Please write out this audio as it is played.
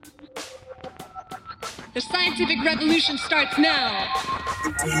The scientific revolution starts now.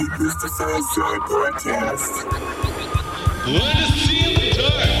 The Mythology podcast. Let us see in the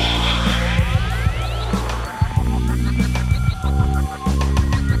dark.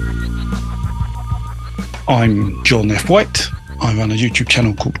 I'm John F. White. I run a YouTube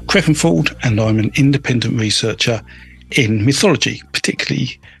channel called Crecganford, and I'm an independent researcher in mythology,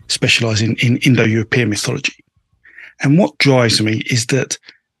 particularly specialising in Indo-European mythology. And what drives me is that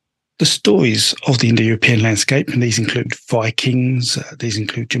the stories of the Indo-European landscape, and these include Vikings, these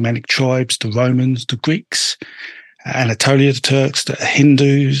include Germanic tribes, the Romans, the Greeks, Anatolia, the Turks, the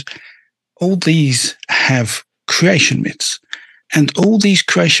Hindus, all these have creation myths, and all these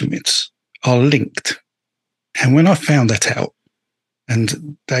creation myths are linked. And when I found that out,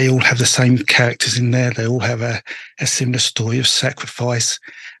 and they all have the same characters in there, they all have a similar story of sacrifice,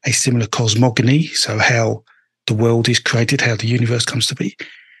 a similar cosmogony, so how the world is created, how the universe comes to be.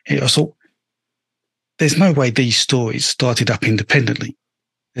 I thought, there's no way these stories started up independently.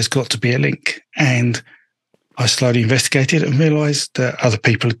 There's got to be a link. And I slowly investigated and realised that other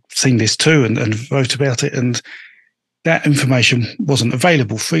people had seen this too and wrote about it, and that information wasn't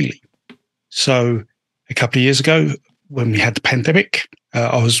available freely. So a couple of years ago, when we had the pandemic,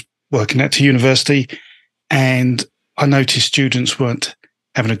 I was working at a university and I noticed students weren't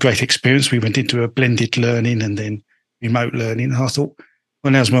having a great experience. We went into a blended learning and then remote learning. And I thought,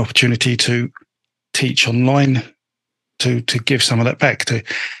 well, now's my opportunity to teach online, to give some of that back, to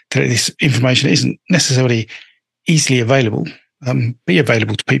this information that isn't necessarily easily available, be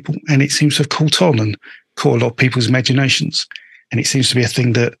available to people. And it seems to have caught on and caught a lot of people's imaginations. And it seems to be a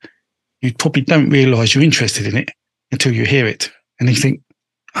thing that you probably don't realise you're interested in it until you hear it. And you think,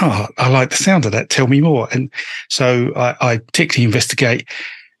 oh, I like the sound of that, tell me more. And so I particularly investigate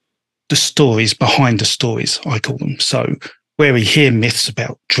the stories behind the stories, I call them. So where we hear myths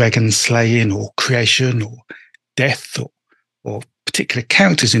about dragon slaying or creation or death or particular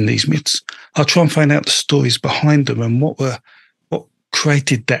characters in these myths, I'll try and find out the stories behind them and what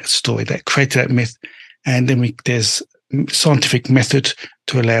created that story, that created that myth. And then there's scientific method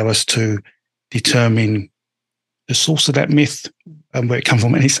to allow us to determine the source of that myth and where it comes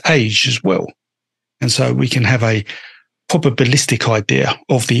from and its age as well. And so we can have a probabilistic idea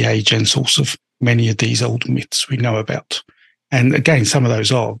of the age and source of many of these old myths we know about. And again, some of those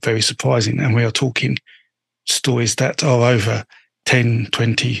are very surprising. And we are talking stories that are over 10,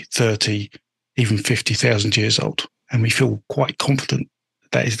 20, 30, even 50,000 years old. And we feel quite confident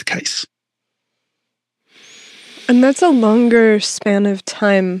that is the case. And that's a longer span of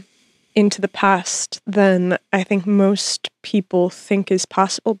time into the past than I think most people think is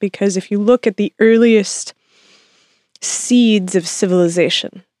possible, because if you look at the earliest seeds of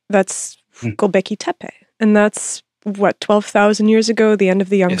civilization, that's Göbekli Tepe, and that's 12,000 years ago, the end of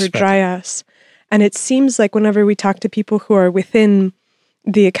the Younger Dryas. And it seems like whenever we talk to people who are within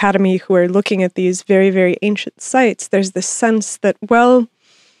the academy who are looking at these very, very ancient sites, there's this sense that, well,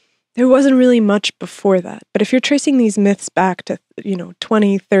 there wasn't really much before that. But if you're tracing these myths back to,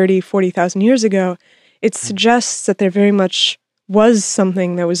 20, 30, 40,000 years ago, it suggests that there very much was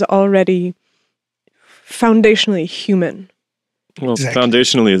something that was already foundationally human. Well,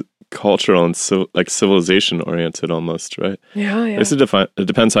 foundationally cultural and civilization oriented almost, right? Yeah. I guess it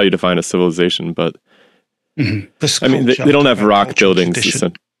depends how you define a civilization, but I mean, they don't have rock buildings.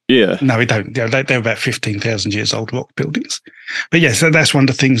 Yeah. No, we don't. They're about 15,000 years old rock buildings. But yes, that's one of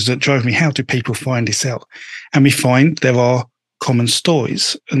the things that drove me. How do people find this out? And we find there are common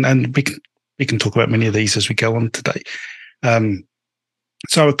stories, and we can talk about many of these as we go on today.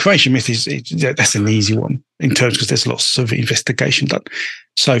 So a creation myth that's an easy one in terms because there's lots of investigation done.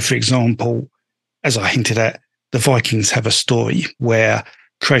 So, for example, as I hinted at, the Vikings have a story where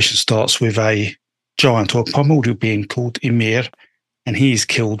creation starts with a giant or primordial being called Ymir, and he is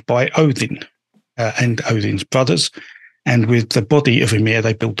killed by Odin and Odin's brothers. And with the body of Ymir,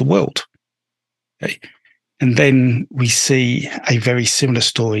 they build the world. Okay. And then we see a very similar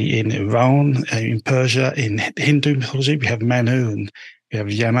story in Iran, in Persia, in Hindu mythology. We have Manu and we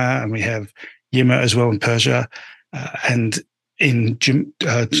have Yama and we have Yima as well in Persia. And in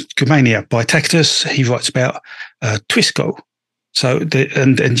Germania, by Tacitus, he writes about Twisco. So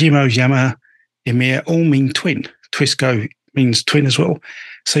and Yimo, Yama, Ymir all mean twin. Twisco means twin as well.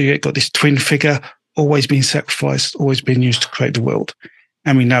 So you've got this twin figure always being sacrificed, always being used to create the world.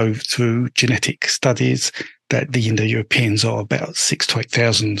 And we know through genetic studies that the Indo-Europeans are about 6,000 to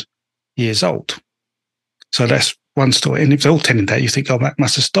 8,000 years old. So that's one story. And if they're all telling that, you think, oh, that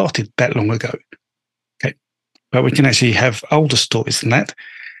must have started that long ago. Okay. But we can actually have older stories than that.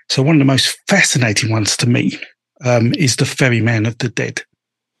 So one of the most fascinating ones to me is the ferryman of the dead.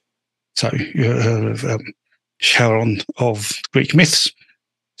 So you heard of Charon of Greek myths.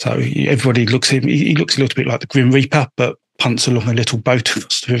 So everybody looks at him. He looks a little bit like the Grim Reaper, but punts along a little boat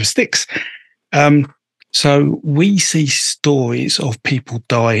across the river Styx. So we see stories of people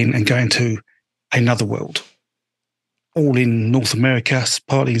dying and going to another world, all in North America,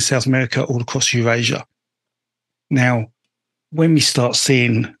 partly in South America, all across Eurasia. Now, when we start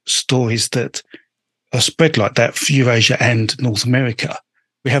seeing stories that are spread like that for Eurasia and North America,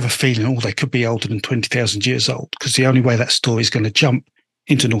 we have a feeling, they could be older than 20,000 years old, because the only way that story is going to jump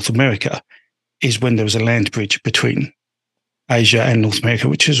into North America is when there was a land bridge between Asia and North America,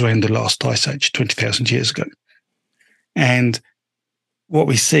 which was around the last ice age, 20,000 years ago. And what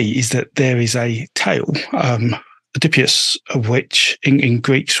we see is that there is a tale, Oedipus, of which in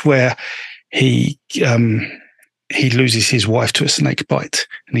Greeks, where he loses his wife to a snake bite,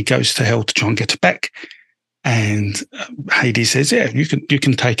 and he goes to hell to try and get her back. And Hades says, "Yeah, you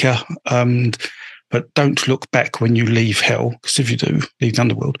can take her, but don't look back when you leave hell, because if you do leave the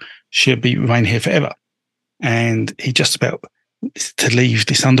underworld, she'll remain here forever." And he just about to leave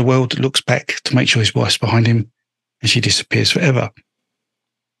this underworld, looks back to make sure his wife's behind him, and she disappears forever.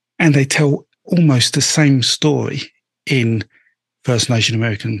 And they tell almost the same story in First Nation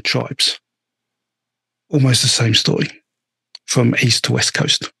American tribes. Almost the same story from east to west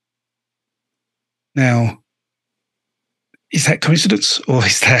coast. Now, is that coincidence, or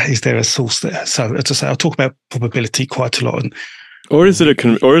is there a source there? So, as I say, I'll talk about probability quite a lot. Or is it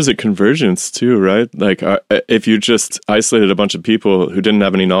convergence too, right? Like, if you just isolated a bunch of people who didn't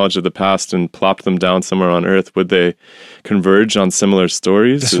have any knowledge of the past and plopped them down somewhere on Earth, would they converge on similar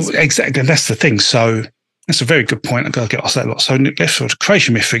stories? Exactly, and that's the thing. So that's a very good point. I get asked that a lot. So let's sort of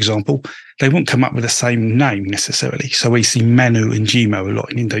creation myth, for example, they won't come up with the same name necessarily. So we see Manu and Jimo a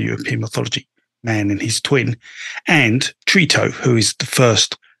lot in Indo-European mythology, man and his twin, and Trito, who is the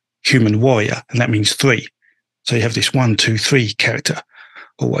first human warrior, and that means three. So you have this 1, 2, 3 character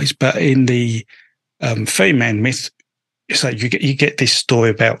always. But in the ferryman myth, so you get this story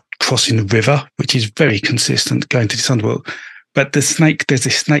about crossing the river, which is very consistent, going to this underworld. But there's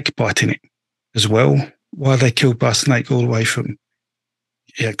a snake bite in it as well. Why are they killed by a snake all the way from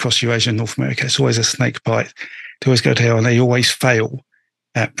across Eurasia and North America? It's always a snake bite. They always go to hell, and they always fail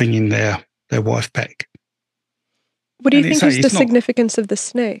at bringing their wife back. What do you think is the significance of the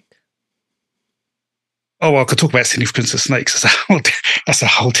snake? Oh, well, I could talk about significance of snakes. That's a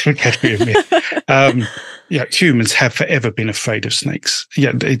whole different category of myth. Humans have forever been afraid of snakes.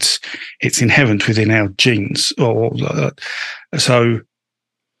 Yeah, it's inherent within our genes, and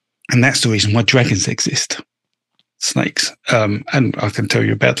that's the reason why dragons exist. Snakes, and I can tell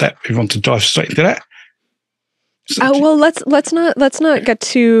you about that. If you want to dive straight into that. Well, let's not get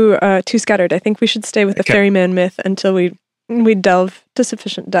too scattered. I think we should stay with the ferryman myth until we delve to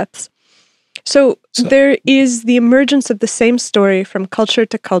sufficient depths. So there is the emergence of the same story from culture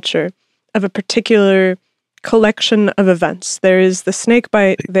to culture of a particular collection of events. There is the snake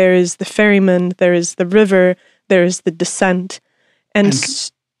bite, there is the ferryman, there is the river, there is the descent. And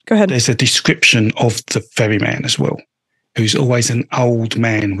go ahead. There's a description of the ferryman as well, who's always an old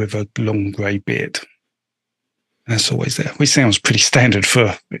man with a long grey beard. And that's always there, which sounds pretty standard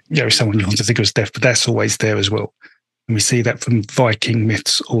for someone you want to think of as death, but that's always there as well. And we see that from Viking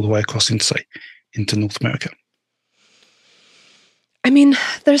myths all the way across into North America. I mean,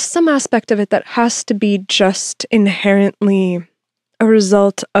 there's some aspect of it that has to be just inherently a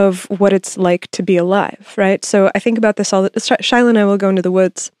result of what it's like to be alive, right? So I think about this all. Shiloh and I will go into the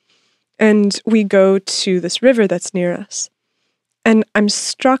woods, and we go to this river that's near us. And I'm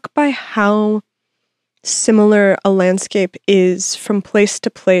struck by how similar a landscape is from place to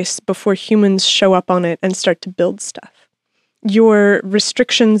place before humans show up on it and start to build stuff. Your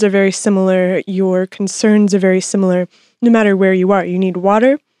restrictions are very similar. Your concerns are very similar, no matter where you are. You need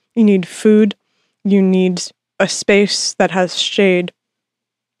water, you need food, you need a space that has shade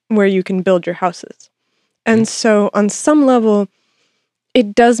where you can build your houses. And so on some level,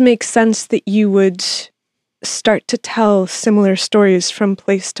 it does make sense that you would start to tell similar stories from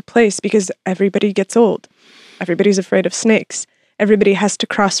place to place, because everybody gets old. Everybody's afraid of snakes. Everybody has to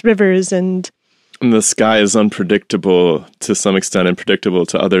cross rivers, and the sky is unpredictable to some extent and predictable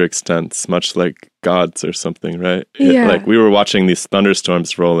to other extents, much like gods or something, right? Yeah. Like we were watching these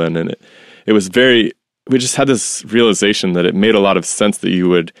thunderstorms roll in, and it was we just had this realization that it made a lot of sense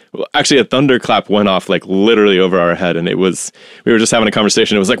that actually a thunderclap went off like literally over our head, and we were just having a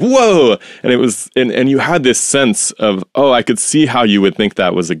conversation. It was like, whoa! And it was, and you had this sense of, oh, I could see how you would think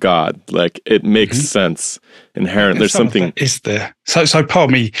that was a god. Like it makes sense inherent. There's something. Is there? So part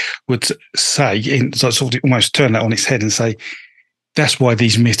of me would say, sort of almost turn that on its head and say, that's why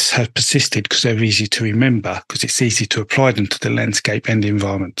these myths have persisted, because they're easy to remember, because it's easy to apply them to the landscape and the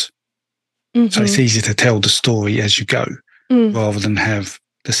environment. Mm-hmm. So it's easy to tell the story as you go, rather than have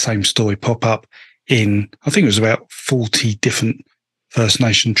the same story pop up in, I think it was about 40 different First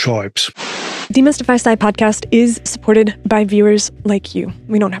Nation tribes. Demystify Sci podcast is supported by viewers like you.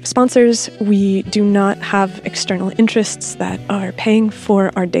 We don't have sponsors. We do not have external interests that are paying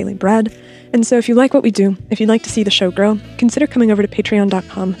for our daily bread. And so if you like what we do, if you'd like to see the show grow, consider coming over to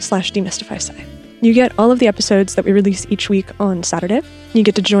patreon.com/demystifysci. You get all of the episodes that we release each week on Saturday. You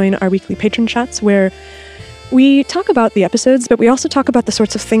get to join our weekly patron chats where we talk about the episodes, but we also talk about the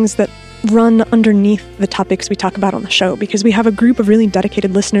sorts of things that run underneath the topics we talk about on the show, because we have a group of really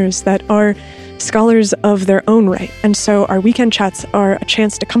dedicated listeners that are scholars of their own right. And so our weekend chats are a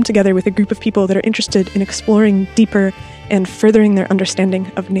chance to come together with a group of people that are interested in exploring deeper and furthering their understanding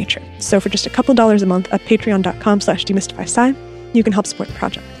of nature. So for just a couple dollars a month at patreon.com/demystifysci, you can help support the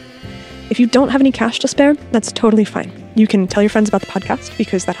project. If you don't have any cash to spare, that's totally fine. You can tell your friends about the podcast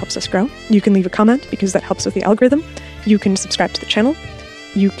because that helps us grow. You can leave a comment because that helps with the algorithm. You can subscribe to the channel.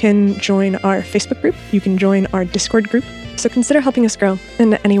 You can join our Facebook group. You can join our Discord group. So consider helping us grow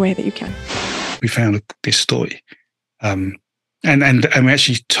in any way that you can. We found this story. And we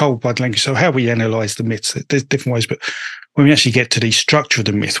actually told by the language. So how we analyse the myths, there's different ways, but when we actually get to the structure of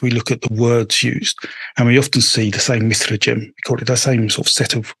the myth, we look at the words used, and we often see the same mythology, we call it the same sort of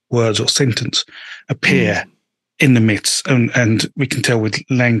set of words or sentence appear in the myths, and we can tell with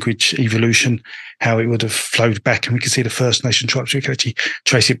language evolution how it would have flowed back, and we can see the First Nation tribes. We can actually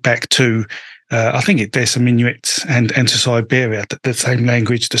trace it back to, I think there's some Inuits and to Siberia, the same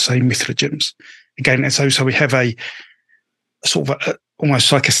language, the same mythologies. Again, and so we have a sort of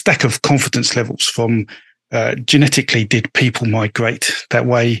almost like a stack of confidence levels from genetically, did people migrate that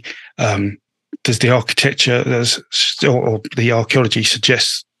way? Does the architecture or the archaeology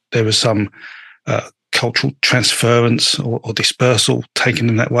suggest there was some cultural transference or dispersal taken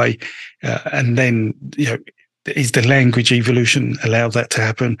in that way? And then, is the language evolution allow that to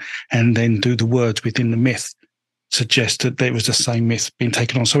happen? And then do the words within the myth suggest that there was the same myth being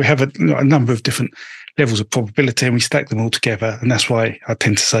taken on? So we have a number of different levels of probability, and we stack them all together. And that's why I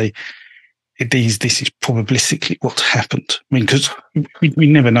tend to say this is probabilistically what's happened. I mean, because we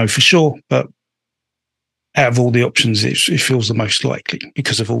never know for sure, but out of all the options, it feels the most likely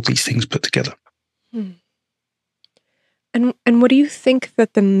because of all these things put together. And what do you think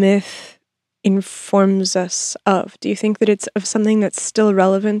that the myth informs us of? Do you think that it's of something that's still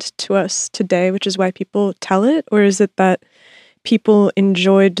relevant to us today, which is why people tell it? Or is it that people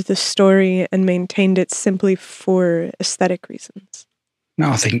enjoyed the story and maintained it simply for aesthetic reasons?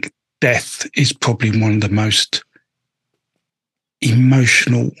 No, I think death is probably one of the most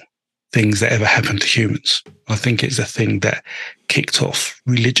emotional things that ever happened to humans. I think it's a thing that kicked off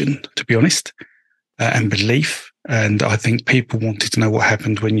religion, to be honest, and belief. And I think people wanted to know what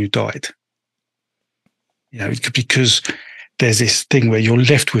happened when you died. Because there's this thing where you're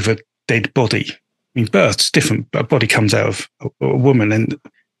left with a dead body. I mean, birth's different, but a body comes out of a woman and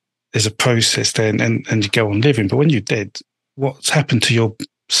there's a process there and you go on living. But when you're dead, what's happened to your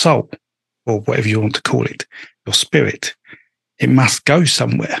soul, or whatever you want to call it, your spirit? It must go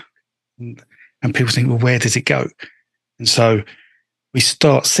somewhere. And people think, well, where does it go? And so we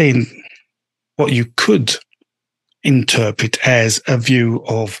start seeing what you could interpret as a view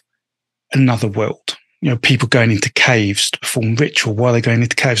of another world. People going into caves to perform ritual. Why are they going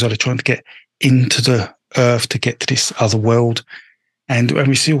into caves? Are they trying to get into the earth to get to this other world? And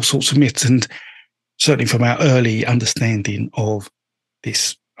we see all sorts of myths, and certainly from our early understanding of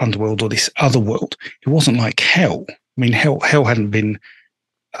this underworld or this other world, it wasn't like hell. I mean, hell hadn't been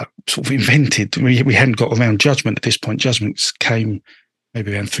sort of invented. We hadn't got around judgment at this point. Judgments came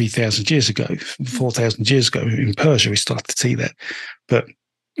maybe around 3,000 years ago, 4,000 years ago in Persia. We started to see that. But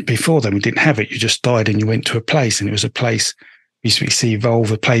before then, we didn't have it. You just died and you went to a place, and it was a place we see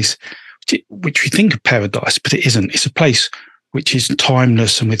evolve, a place which we think of paradise, but it isn't. It's a place which is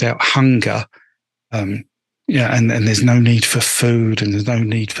timeless and without hunger. And there's no need for food and there's no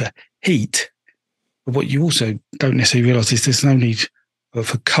need for heat. But what you also don't necessarily realise is there's no need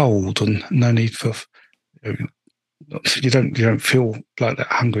for cold and no need for you don't feel like that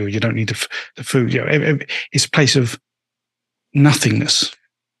hungry, or you don't need the food. It's a place of nothingness.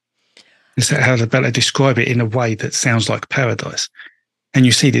 Is that how they describe it in a way that sounds like paradise? And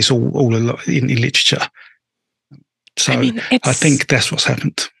you see this all a lot in literature. So I think that's what's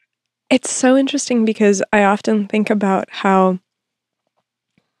happened. It's so interesting because I often think about how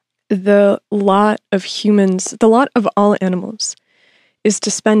the lot of humans, the lot of all animals, is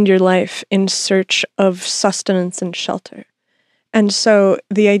to spend your life in search of sustenance and shelter. And so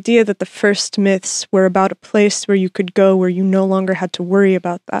the idea that the first myths were about a place where you could go where you no longer had to worry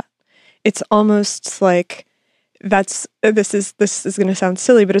about that. It's almost like this is going to sound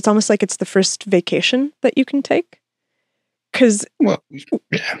silly, but it's almost like it's the first vacation that you can take. Well,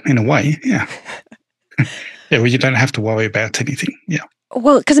 yeah, in a way, yeah. Yeah, well, you don't have to worry about anything. Yeah.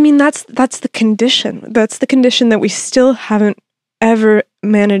 Well, because I mean, that's the condition. That's the condition that we still haven't ever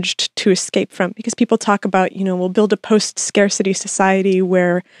managed to escape from. Because people talk about, we'll build a post-scarcity society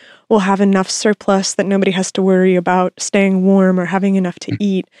where we'll have enough surplus that nobody has to worry about staying warm or having enough to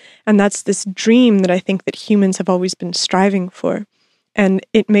eat. And that's this dream that I think that humans have always been striving for. And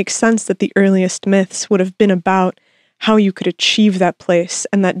it makes sense that the earliest myths would have been about how you could achieve that place,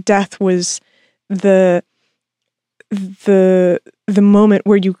 and that death was the moment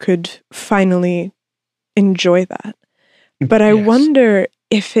where you could finally enjoy that. But I wonder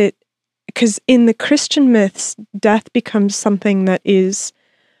if because in the Christian myths, death becomes something that is,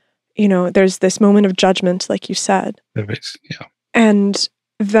 there's this moment of judgment, like you said. There is, yeah. And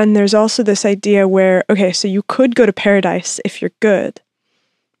then there's also this idea where, okay, so you could go to paradise if you're good,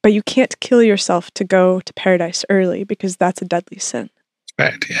 but you can't kill yourself to go to paradise early because that's a deadly sin.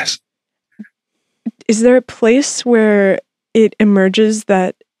 Bad, yes. Is there a place where it emerges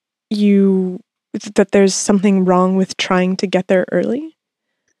that there's something wrong with trying to get there early?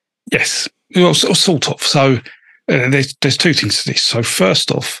 Yes, well, sort of. So there's two things to this. So first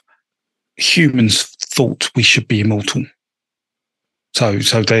off, humans thought we should be immortal. So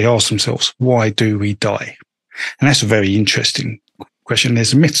they asked themselves, why do we die? And that's a very interesting question.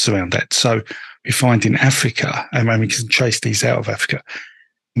 There's myths around that. So we find in Africa, and we can trace these out of Africa,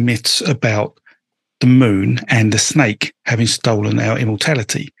 myths about the moon and the snake having stolen our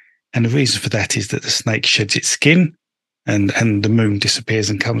immortality. And the reason for that is that the snake sheds its skin and the moon disappears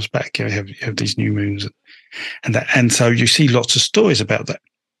and comes back. You have these new moons and so you see lots of stories about that.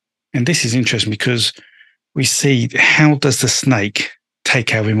 And this is interesting because we see how does the snake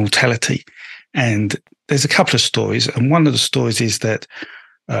take our immortality? And there's a couple of stories, and one of the stories is that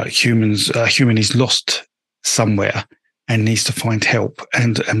a human is lost somewhere and needs to find help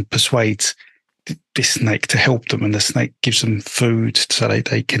and persuades this snake to help them, and the snake gives them food so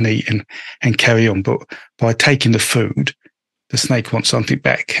they can eat and carry on. But by taking the food, the snake wants something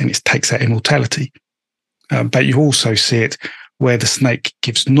back, and it takes that immortality. But you also see it where the snake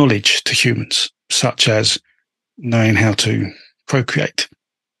gives knowledge to humans, such as knowing how to procreate,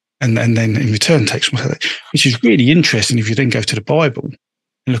 and then in return takes mortality, which is really interesting if you then go to the Bible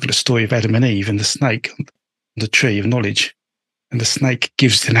and look at the story of Adam and Eve and the snake on the tree of knowledge, and the snake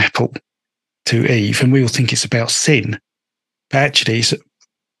gives an apple to Eve, and we all think it's about sin. But actually,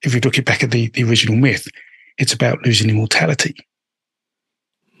 if you look back at the original myth, it's about losing immortality.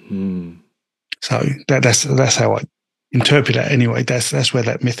 So that's how I interpret that anyway. That's where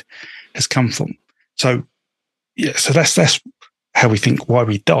that myth has come from. So yeah, so that's how we think why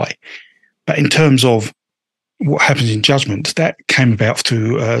we die. But in terms of what happens in judgment, that came about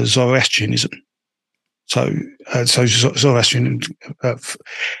through Zoroastrianism. So Zoroastrianism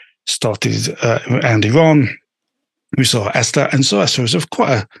started around Iran. We saw Zoroaster, and Zoroaster was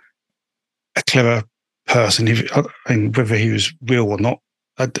quite a clever person. Whether he was real or not,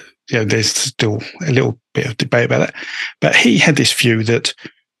 there's still a little bit of debate about that. But he had this view that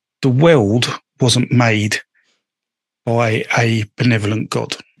the world wasn't made by a benevolent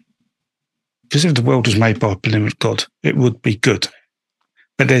God. Because if the world was made by a benevolent God, it would be good.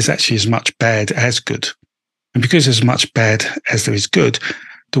 But there's actually as much bad as good. And because there's as much bad as there is good,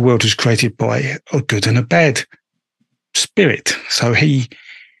 the world was created by a good and a bad spirit. So he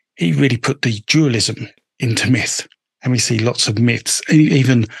really put the dualism into myth. And we see lots of myths,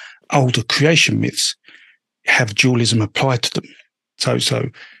 even older creation myths, have dualism applied to them.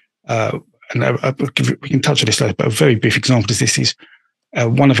 We can touch on this later, but a very brief example is this is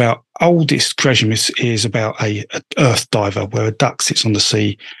one of our oldest creation myths is about a earth diver where a duck sits on the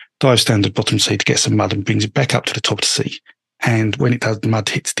sea, dives down to the bottom of the sea to get some mud and brings it back up to the top of the sea. And when it does, the mud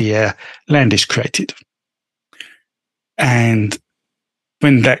hits the air, land is created. And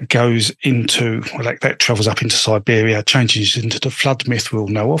when that goes into, that travels up into Siberia, changes into the flood myth we all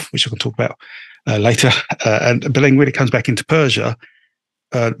know of, which I can talk about later. But then when it comes back into Persia,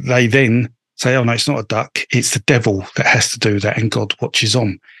 they then say, oh no, it's not a duck, it's the devil that has to do that, and God watches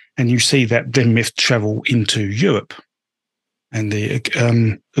on. And you see that then myth travel into Europe. And the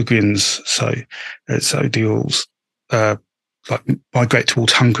Ugrians, so the Uls, migrate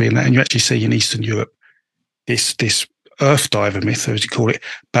towards Hungary and that, and you actually see in Eastern Europe this earth diver myth, as you call it,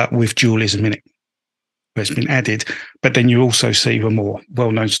 but with dualism in it, where it's been added. But then you also see a more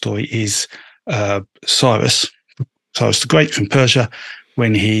well-known story is Cyrus, Cyrus the Great from Persia,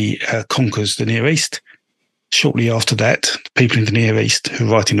 when he conquers the Near East. Shortly after that, the people in the Near East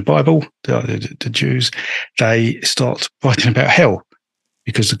who write in the Bible, the Jews, they start writing about hell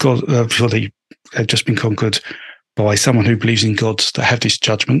because the God, they've just been conquered by someone who believes in gods that have this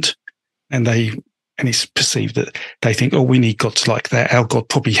judgment, and it's perceived that they think, oh, we need gods like that. Our God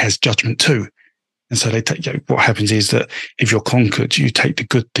probably has judgment too. And so they take, what happens is that if you're conquered, you take the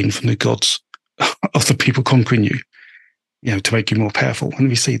good thing from the gods of the people conquering you, to make you more powerful. And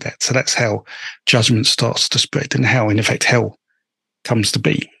we see that. So that's how judgment starts to spread and how, in effect, hell comes to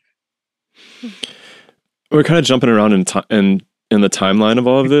be. We're kind of jumping around in the timeline of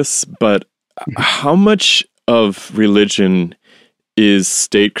all of this, but how much of religion is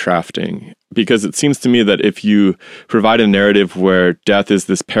statecrafting? Because it seems to me that if you provide a narrative where death is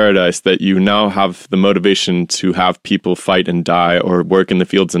this paradise, that you now have the motivation to have people fight and die or work in the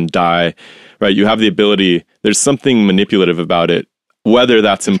fields and die, right? You have the ability, there's something manipulative about it, whether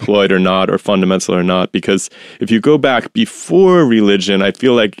that's employed or not, or fundamental or not. Because if you go back before religion, I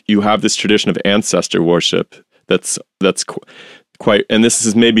feel like you have this tradition of ancestor worship that's quite, and this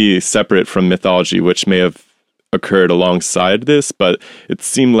is maybe separate from mythology, which may have occurred alongside this, but it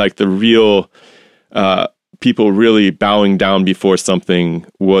seemed like the real people really bowing down before something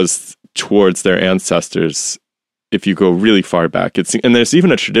was towards their ancestors. If you go really far back, and there's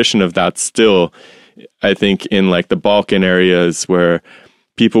even a tradition of that still, I think, in like the Balkan areas where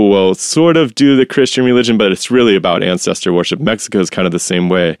people will sort of do the Christian religion, but it's really about ancestor worship. Mexico is kind of the same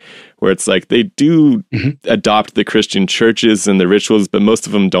way, where it's like they do adopt the Christian churches and the rituals, but most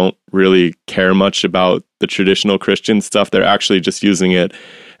of them don't really care much about the traditional Christian stuff. They're actually just using it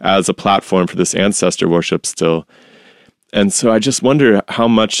as a platform for this ancestor worship still. And so I just wonder how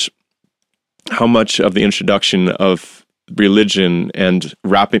much of the introduction of religion and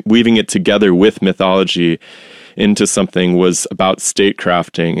weaving it together with mythology into something was about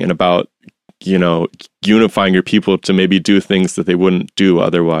statecrafting and about, unifying your people to maybe do things that they wouldn't do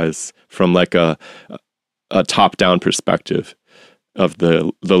otherwise, from like a top-down perspective of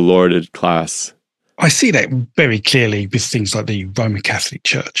the lorded class. I see that very clearly with things like the Roman Catholic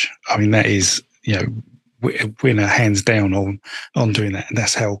Church. I mean, that is, winner hands down on doing that. And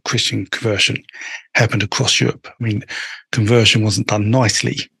that's how Christian conversion happened across Europe. I mean, conversion wasn't done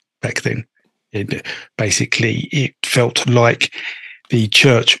nicely back then. It felt like the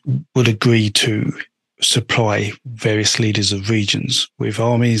church would agree to supply various leaders of regions with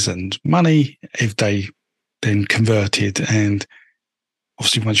armies and money if they then converted. And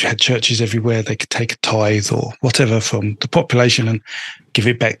obviously, once you had churches everywhere, they could take a tithe or whatever from the population and give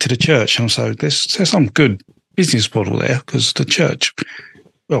it back to the church. And so there's some good business model there, because the church,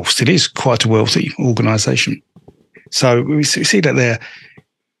 still is quite a wealthy organisation. So we see that there.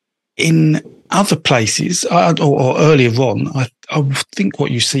 In other places, or earlier on, I think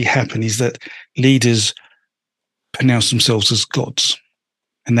what you see happen is that leaders pronounce themselves as gods,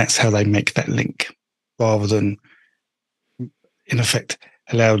 and that's how they make that link, rather than, in effect,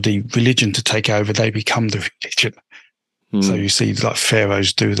 allow the religion to take over. They become the religion. So you see, like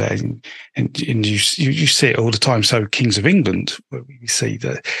pharaohs do that, and you see it all the time. So kings of England, where we see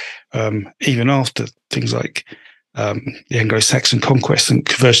that even after things like the Anglo-Saxon conquest and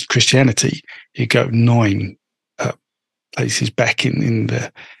conversion to Christianity, you go 9 places back in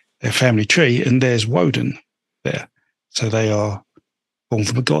their family tree, and there's Woden there. So they are born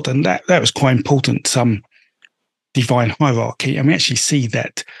from a god, and that was quite important. Some divine hierarchy, and we actually see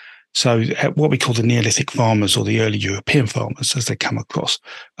that. So at what we call the Neolithic farmers, or the early European farmers, as they come across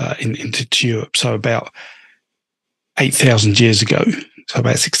into Europe, so about 8,000 years ago, so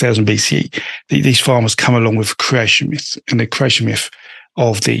about 6,000 BCE, these farmers come along with a creation myth, and the creation myth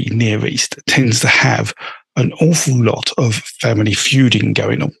of the Near East tends to have an awful lot of family feuding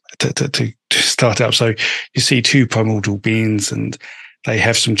going on to start out. So you see 2 primordial beings, and they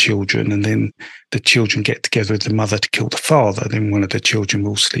have some children, and then the children get together with the mother to kill the father. Then one of the children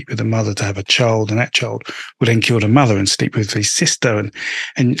will sleep with the mother to have a child, and that child will then kill the mother and sleep with his sister.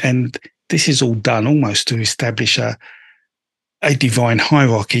 And this is all done almost to establish a divine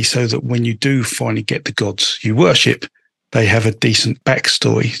hierarchy, so that when you do finally get the gods you worship, they have a decent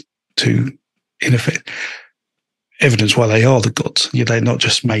backstory to, in effect, evidence why they are the gods. They're not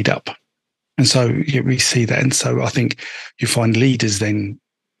just made up. And so we see that. And so I think you find leaders then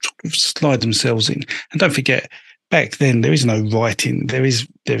sort of slide themselves in. And don't forget, back then, there is no writing. There's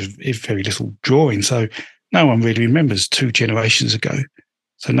very little drawing. So no one really remembers 2 generations ago.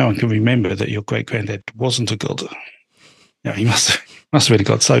 So no one can remember that your great-granddad wasn't a god. He must have been a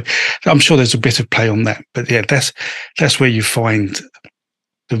god. So I'm sure there's a bit of play on that. But yeah, that's where you find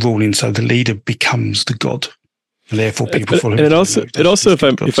the ruling. So the leader becomes the god. And therefore, people follow him. And it also,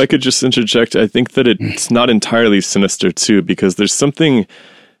 if I could just interject, I think that it's not entirely sinister too, because there's something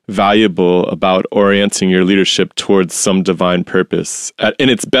valuable about orienting your leadership towards some divine purpose in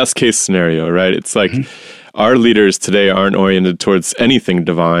its best case scenario, right? It's like our leaders today aren't oriented towards anything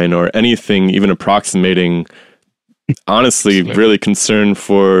divine or anything even approximating, honestly, really concern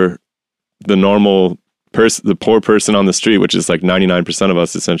for the normal person, the poor person on the street, which is like 99% of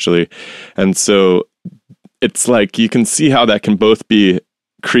us essentially. And so it's like you can see how that can both be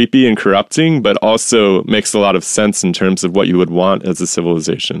creepy and corrupting, but also makes a lot of sense in terms of what you would want as a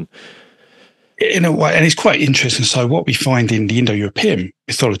civilization. In a way, and it's quite interesting. So what we find in the Indo-European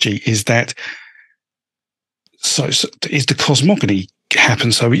mythology is that is the cosmogony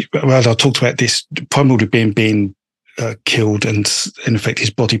happens. So I talked about this primordial being killed and in effect his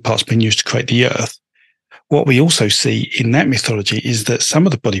body parts being used to create the earth. What we also see in that mythology is that some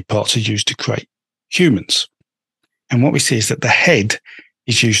of the body parts are used to create humans. And what we see is that the head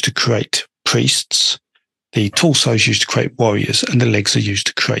is used to create priests, the torso is used to create warriors, and the legs are used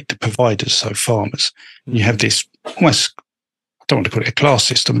to create the providers, so farmers. And you have this almost, I don't want to call it a class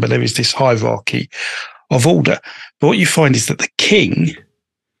system, but there is this hierarchy of order. But what you find is that the king,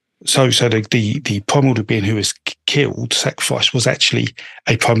 so the primordial being who was killed, sacrificed, was actually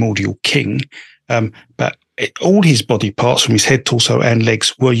a primordial king, but all his body parts from his head, torso, and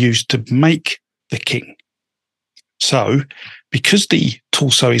legs were used to make the king. So, because the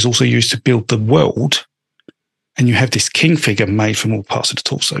torso is also used to build the world, and you have this king figure made from all parts of the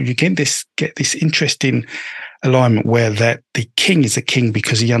torso, you get this interesting alignment where that the king is a king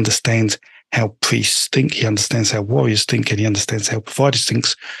because he understands how priests think, he understands how warriors think, and he understands how providers think,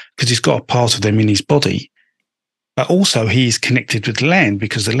 because he's got a part of them in his body. But also he is connected with land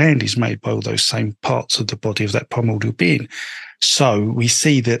because the land is made by all those same parts of the body of that primordial being. So we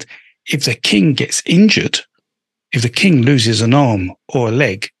see that if the king gets injured, if the king loses an arm or a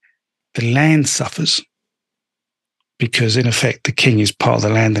leg, the land suffers because, in effect, the king is part of the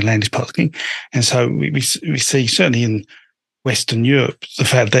land is part of the king. And so we see, certainly in Western Europe, the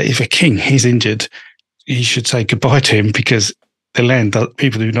fact that if a king is injured, you should say goodbye to him because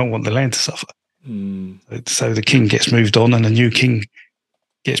people do not want the land to suffer. So the king gets moved on and a new king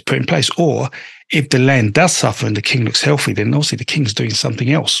gets put in place. Or if the land does suffer and the king looks healthy, then obviously the king's doing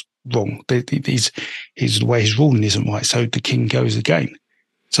something else wrong. The way he's ruling isn't right, so the king goes again.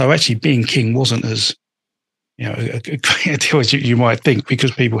 So actually being king wasn't as a great deal as you might think,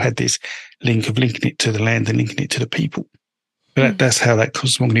 because people had this link of linking it to the land and linking it to the people. But that's how that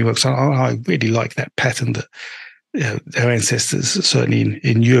cosmogony works. I really like that pattern that our ancestors, certainly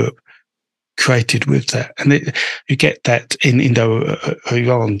in Europe, created with that. And you get that in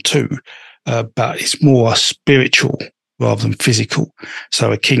Indo-Iran too, but it's more spiritual rather than physical.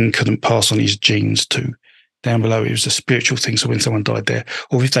 So a king couldn't pass on his genes to down below. It was a spiritual thing. So when someone died there,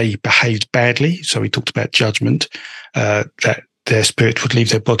 or if they behaved badly, so we talked about judgment, that their spirit would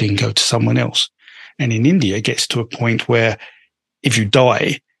leave their body and go to someone else. And in India, it gets to a point where if you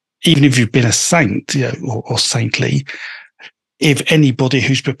die, even if you've been a saint or saintly, if anybody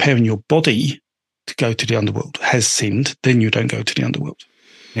who's preparing your body to go to the underworld has sinned, then you don't go to the underworld.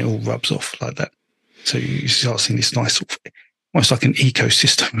 It all rubs off like that. So you start seeing this nice, almost like an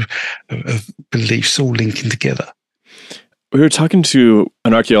ecosystem of beliefs all linking together. We were talking to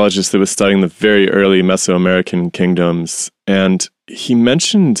an archaeologist that was studying the very early Mesoamerican kingdoms, and he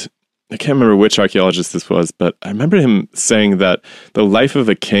mentioned, I can't remember which archaeologist this was, but I remember him saying that the life of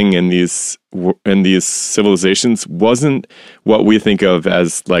a king in these civilizations wasn't what we think of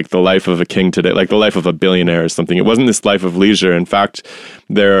as like the life of a king today, like the life of a billionaire or something. It wasn't this life of leisure. In fact,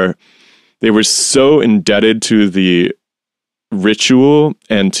 they were so indebted to the ritual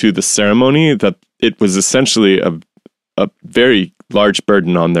and to the ceremony that it was essentially a very large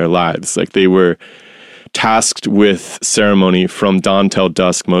burden on their lives. Like they were tasked with ceremony from dawn till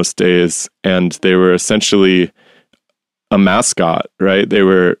dusk most days, and they were essentially a mascot, right? They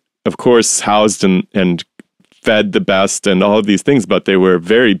were, of course, housed and fed the best and all of these things, but they were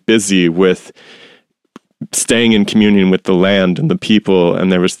very busy with staying in communion with the land and the people,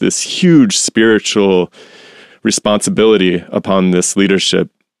 and there was this huge spiritual responsibility upon this leadership.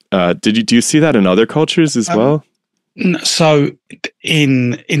 Do you see that in other cultures as well? So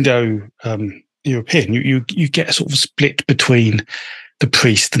in Indo-European, you get a sort of split between the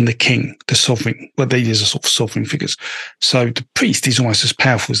priest and the king, the sovereign. Well, these are sort of sovereign figures. So the priest is almost as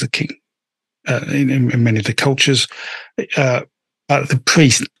powerful as the king in many of the cultures. But the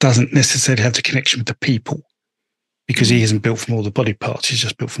priest doesn't necessarily have the connection with the people because he isn't built from all the body parts. He's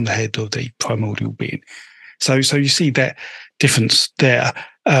just built from the head of the primordial being. So you see that difference there.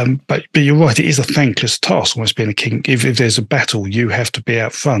 But you're right, it is a thankless task almost being a king. If there's a battle, you have to be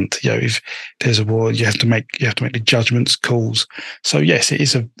out front. If there's a war, you have to make the judgments, calls. So yes, it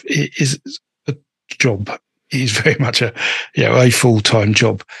is a job. It is very much a full-time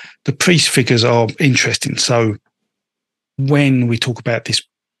job. The priest figures are interesting. So when we talk about this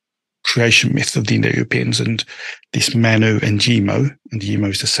creation myth of the Indo-Europeans and this Manu and Jimo, and Jimo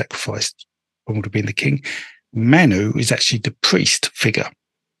is the sacrificed one would have been the king. Manu is actually the priest figure.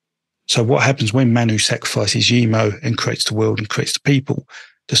 So what happens when Manu sacrifices Jimo and creates the world and creates the people?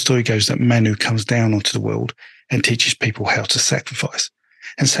 The story goes that Manu comes down onto the world and teaches people how to sacrifice.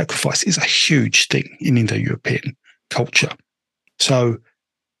 And sacrifice is a huge thing in Indo-European culture. So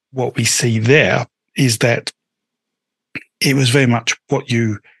what we see there is that it was very much what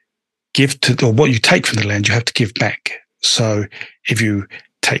you give to, or what you take from the land, you have to give back. So if you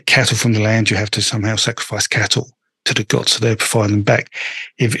take cattle from the land, you have to somehow sacrifice cattle to the gods, so they provide them back.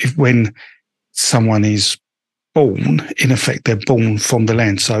 If when someone is born, in effect, they're born from the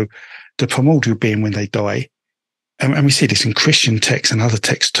land. So the primordial being when they die, and we see this in Christian texts and other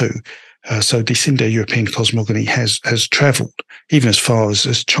texts too. So this Indo-European cosmogony has travelled even as far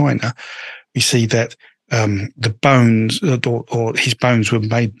as China. We see that the bones, or his bones were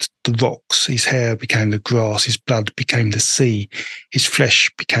made the rocks, his hair became the grass, his blood became the sea, his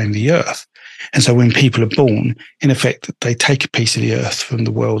flesh became the earth. And so when people are born, in effect, they take a piece of the earth from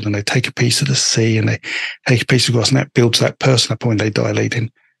the world and they take a piece of the sea and they take a piece of grass, and that builds that person up. When they die, they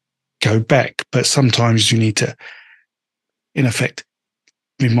then go back. But sometimes you need to, in effect,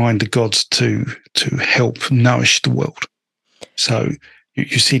 remind the gods to help nourish the world. So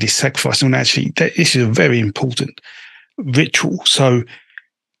you see this sacrifice, and actually this is a very important ritual. So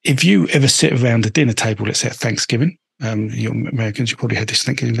if you ever sit around a dinner table, let's say at Thanksgiving, you Americans, you probably had this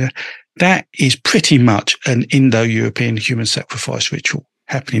thinking there, that is pretty much an Indo-European human sacrifice ritual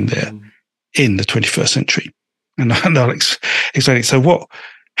happening there in the 21st century. And I'll explain it. So what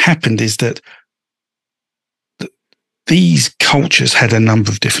happened is that these cultures had a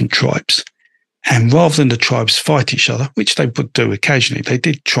number of different tribes. And rather than the tribes fight each other, which they would do occasionally, they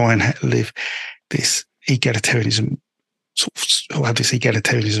did try and live this egalitarianism,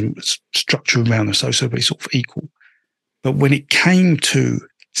 structure around them, so everybody's sort of equal. But when it came to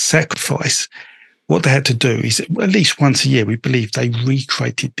sacrifice, what they had to do is, at least once a year, we believe they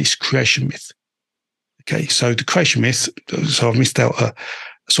recreated this creation myth. Okay, so the creation myth, so I've missed out a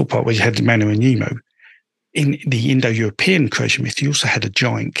sort of part where you had the Manu and Jimo. In the Indo-European creation myth, you also had a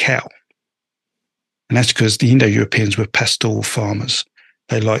giant cow. And that's because the Indo-Europeans were pastoral farmers.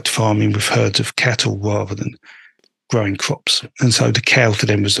 They liked farming with herds of cattle rather than growing crops. And so the cow to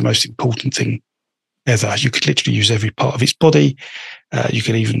them was the most important thing ever. You could literally use every part of its body. You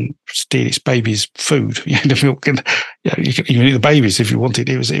could even steal its baby's food, the milk, and you could even eat the babies if you wanted.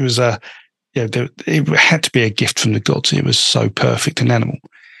 It had to be a gift from the gods. It was so perfect an animal.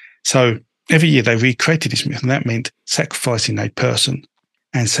 So every year they recreated this myth, and that meant sacrificing a person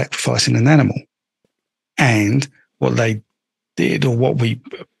and sacrificing an animal. And what they did, or what we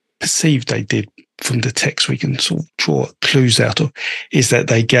perceived they did from the text we can sort of draw clues out of, is that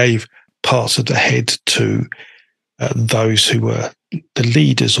they gave parts of the head to those who were the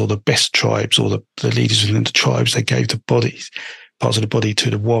leaders or the best tribes, or the leaders within the tribes. They gave the bodies, parts of the body, to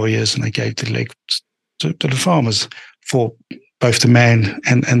the warriors, and they gave the legs to the farmers, for both the man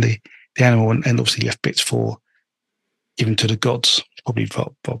and the animal, and obviously left bits for given to the gods, probably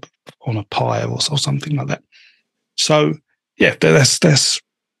on a pyre or something like that. So yeah, that's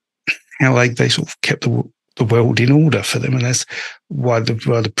how they sort of kept the world in order for them, and that's why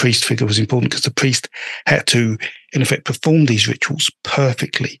the priest figure was important, because the priest had to, in effect, perform these rituals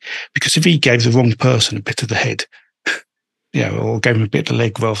perfectly. Because if he gave the wrong person a bit of the head, or gave him a bit of the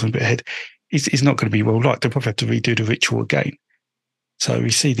leg rather than a bit of the head, it's not going to be well liked. They'll probably have to redo the ritual again. So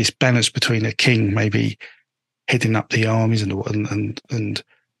we see this balance between a king maybe heading up the armies and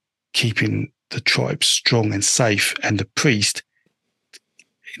keeping the tribes strong and safe, and the priest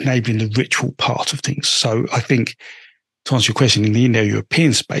enabling the ritual part of things. So I think, to answer your question, in the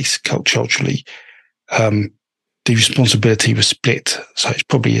Indo-European space, culturally, the responsibility was split. So it's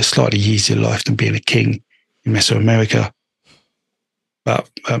probably a slightly easier life than being a king in Mesoamerica. But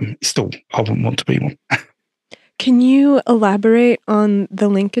still, I wouldn't want to be one. Can you elaborate on the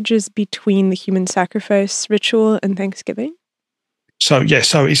linkages between the human sacrifice ritual and Thanksgiving? So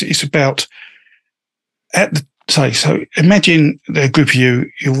it's about so imagine a group of you're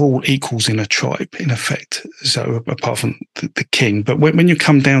all equals in a tribe, in effect. So apart from the king, but when you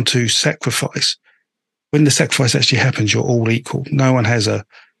come down to sacrifice, when the sacrifice actually happens, you're all equal. No one has a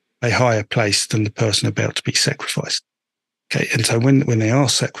higher place than the person about to be sacrificed. Okay, and so when they are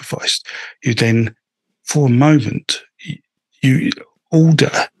sacrificed, you then, for a moment, you order,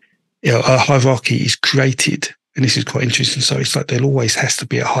 a hierarchy is created, and this is quite interesting. So it's like there always has to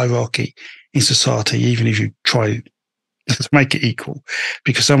be a hierarchy in society, even if you try to make it equal,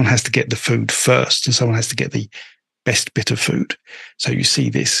 because someone has to get the food first, and someone has to get the best bit of food. So you see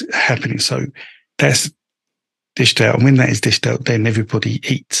this happening. So that's dished out, and when that is dished out, then everybody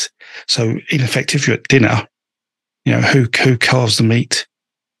eats. So in effect, if you're at dinner, who carves the meat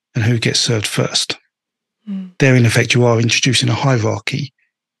and who gets served first. There, in effect, you are introducing a hierarchy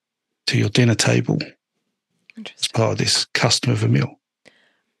to your dinner table as part of this custom of a meal.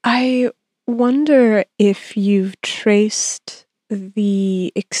 I wonder if you've traced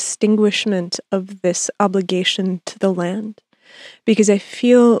the extinguishment of this obligation to the land, because I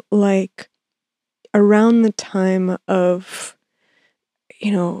feel like around the time of,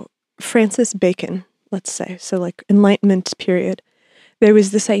 Francis Bacon, let's say, so like Enlightenment period, there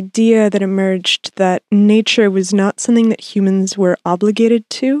was this idea that emerged that nature was not something that humans were obligated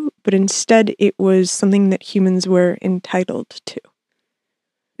to, but instead it was something that humans were entitled to.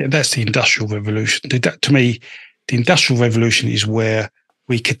 Yeah, that's the Industrial Revolution. To me, the Industrial Revolution is where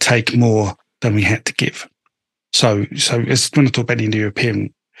we could take more than we had to give. So as when I talk about the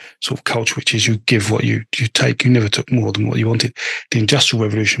Indo-European sort of culture, which is you give what you take, you never took more than what you wanted. The Industrial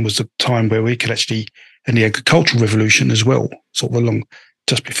Revolution was the time where we could actually, and the Agricultural Revolution as well, sort of along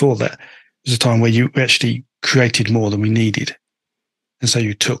just before that, was a time where you actually created more than we needed. And so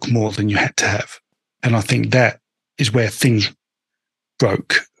you took more than you had to have. And I think that is where things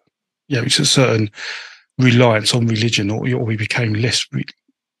broke. It's a certain reliance on religion, or we became less.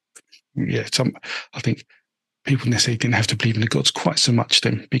 I think people necessarily didn't have to believe in the gods quite so much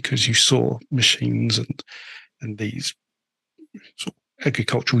then, because you saw machines and these sort of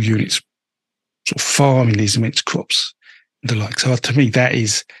agricultural units sort of farming these immense crops and the like. So to me, that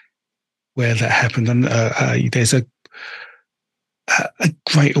is where that happened. And there's a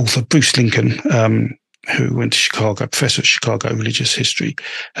great author, Bruce Lincoln, who went to Chicago, professor at Chicago Religious History.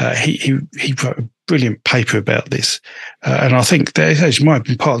 He wrote a brilliant paper about this, and I think that might have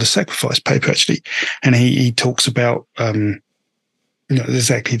been part of the sacrifice paper actually. And he talks about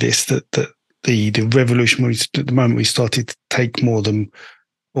exactly this, that the revolution, at the moment we started to take more than,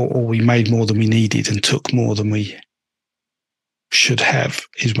 or we made more than we needed and took more than we should have,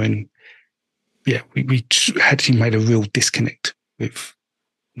 is when we actually made a real disconnect with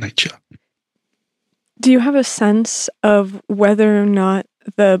nature. Do you have a sense of whether or not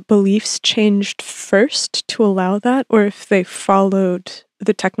the beliefs changed first to allow that, or if they followed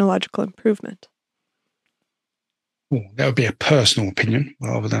the technological improvement? Well, that would be a personal opinion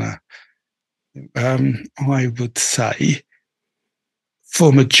rather than I would say for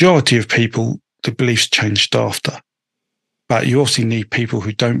a majority of people, the beliefs changed after. But you also need people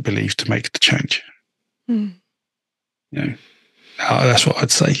who don't believe to make the change. That's what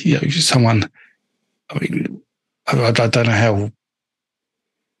I'd say. Someone, I mean, I don't know how,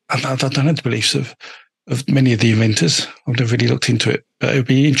 I don't know the beliefs of many of the inventors. I've never really looked into it, but it would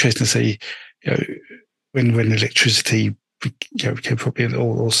be interesting to see, when electricity became probably,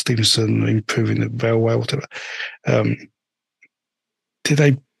 or Stevenson improving the railway or whatever. Did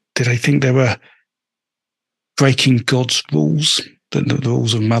they think they were breaking God's rules, the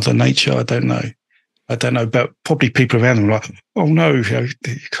rules of Mother Nature? I don't know, but probably people around them were like, oh no,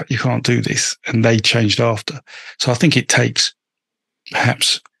 you can't do this, and they changed after. So I think it takes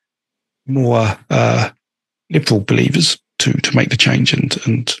perhaps more liberal believers to make the change,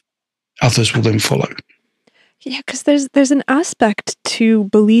 and others will then follow. Yeah, because there's an aspect to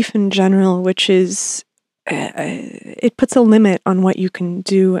belief in general, which is it puts a limit on what you can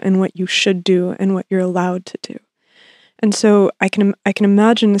do and what you should do and what you're allowed to do. And so I can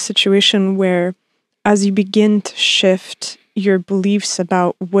imagine a situation where, as you begin to shift your beliefs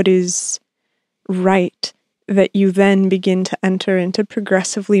about what is right, that you then begin to enter into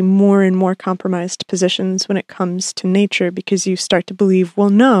progressively more and more compromised positions when it comes to nature, because you start to believe,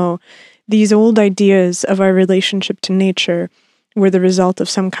 well, no, these old ideas of our relationship to nature were the result of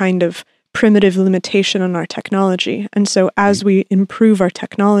some kind of primitive limitation on our technology. And so as we improve our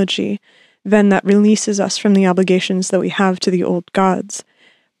technology, then that releases us from the obligations that we have to the old gods.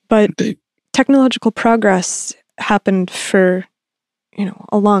 But technological progress happened for,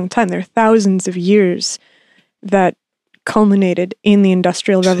 a long time. There are thousands of years that culminated in the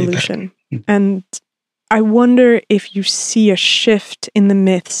Industrial Revolution. And I wonder if you see a shift in the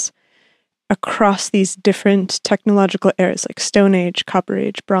myths across these different technological eras, like Stone Age, Copper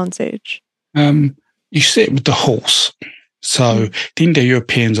Age, Bronze Age. You see it with the horse. So the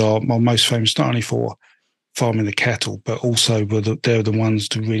Indo-Europeans are most famous not only for farming the cattle, but also they're the ones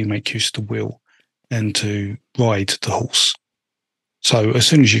to really make use of the wheel and to ride the horse. So as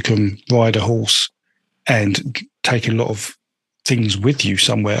soon as you can ride a horse and take a lot of things with you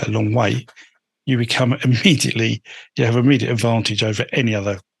somewhere a long way, you become you have immediate advantage over any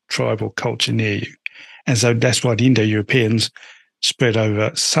other tribe or culture near you. And so that's why the Indo-Europeans spread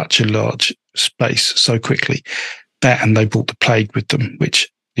over such a large space so quickly. That, and they brought the plague with them, which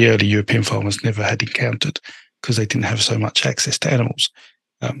the early European farmers never had encountered because they didn't have so much access to animals.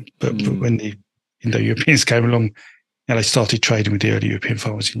 But when the Indo-Europeans came along, they started trading with the early European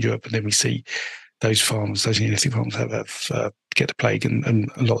farmers in Europe, and then we see those Neolithic farmers get the plague, and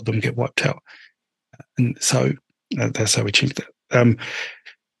a lot of them get wiped out. And so that's how we achieved that.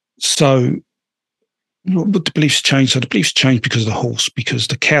 So but the beliefs changed. So the beliefs changed because of the horse, because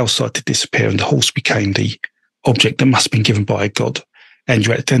the cow started to disappear and the horse became the object that must have been given by a god. And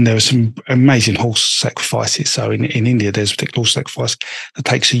then there were some amazing horse sacrifices. So in India, there's a particular horse sacrifice that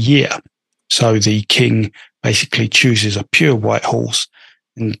takes a year. So the king basically chooses a pure white horse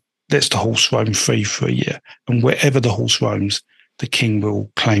and lets the horse roam free for a year. And wherever the horse roams, the king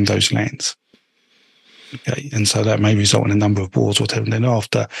will claim those lands. Okay, and so that may result in a number of wars or whatever. And then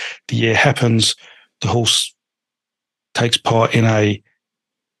after the year happens, the horse takes part in a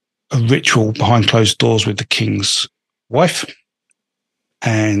ritual behind closed doors with the king's wife,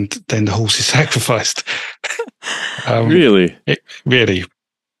 and then the horse is sacrificed. Really? Really.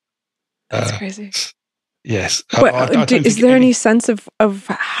 That's crazy. Yes. Is there any sense of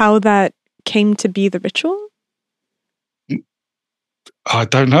how that came to be the ritual? I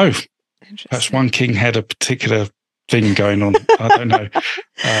don't know. Perhaps one king had a particular thing going on. I don't know.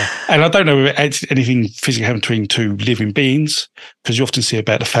 And I don't know if it's anything physically happened between two living beings, because you often see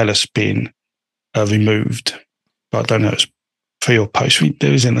about the phallus being removed. But I don't know if it's pre or post.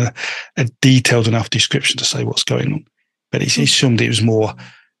 There isn't a detailed enough description to say what's going on. But it's assumed it was more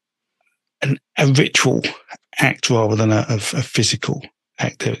a ritual act rather than a physical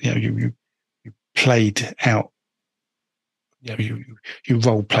act. You played out. You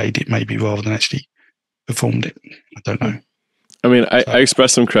role played it maybe rather than actually performed it. I don't know. I mean, I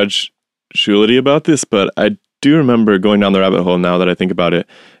expressed some credulity about this, but I do remember going down the rabbit hole now that I think about it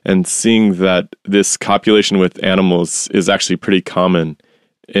and seeing that this copulation with animals is actually pretty common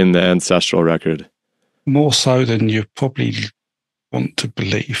in the ancestral record. More so than you probably want to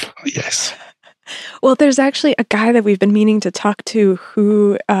believe, yes. Well, there's actually a guy that we've been meaning to talk to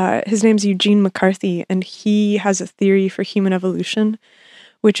who, his name's Eugene McCarthy, and he has a theory for human evolution,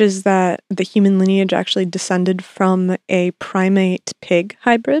 which is that the human lineage actually descended from a primate pig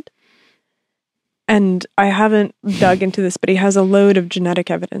hybrid. And I haven't dug into this, but he has a load of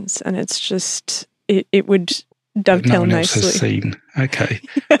genetic evidence, and it's just, it would dovetail no one else nicely. Has seen. Okay.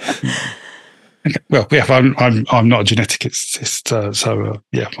 Okay. Well, yeah, I'm not a geneticist, so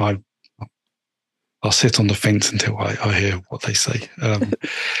yeah, I'll sit on the fence until I hear what they say.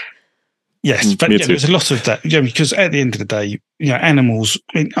 Yes, but yeah, there's a lot of that. Because at the end of the day, animals.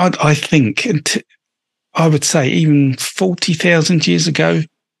 I mean, I think, I would say, even 40,000 years ago,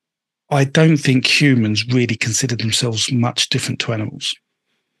 I don't think humans really considered themselves much different to animals.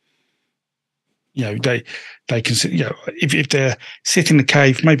 They consider, if they're sitting in the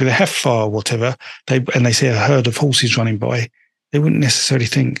cave, maybe they have fire or whatever, and they see a herd of horses running by, they wouldn't necessarily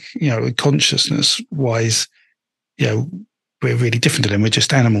think, consciousness-wise, we're really different to them. We're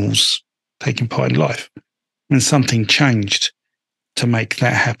just animals taking part in life. And something changed to make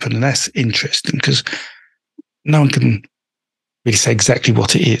that happen. And that's interesting because no one can really say exactly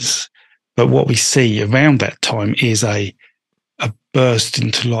what it is. But what we see around that time is a burst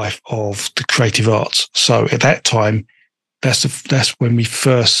into life of the creative arts. So at that time, that's when we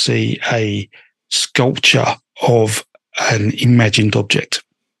first see a sculpture of an imagined object.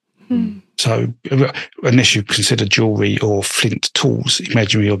 So unless you consider jewelry or flint tools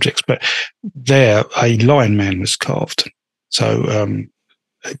imaginary objects, but there a lion man was carved. So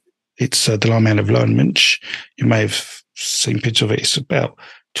it's the Lion Man of Lowenminch. You may have seen pictures of it. It's about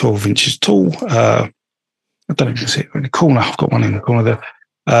 12 inches tall. I don't know if you can see it in the corner. I've got one in the corner there.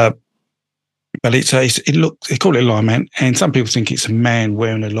 But they call it a lion man, and some people think it's a man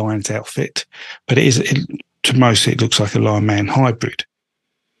wearing a lion's outfit, but to most it looks like a lion man hybrid.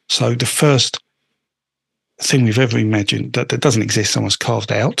 So the first thing we've ever imagined that doesn't exist, someone's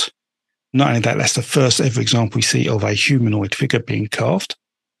carved out. Not only that, that's the first ever example we see of a humanoid figure being carved.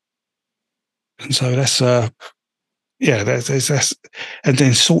 And so that's and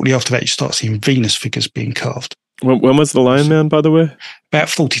then shortly after that, you start seeing Venus figures being carved. When was the Lion Man, by the way? About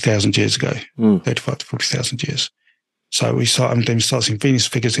 40,000 years ago, 35 to 40,000 years. So we start seeing Venus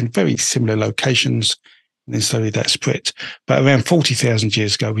figures in very similar locations And then slowly that spread. But around 40,000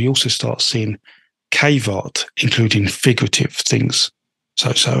 years ago, we also start seeing cave art, including figurative things.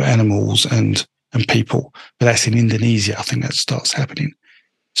 So animals and people. But that's in Indonesia. I think that starts happening.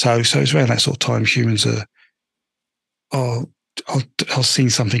 So it's around that sort of time humans are seeing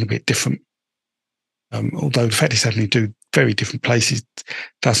something a bit different. Although the fact it's happening in two very different places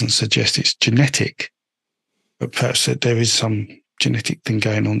doesn't suggest it's genetic. But perhaps that there is some genetic thing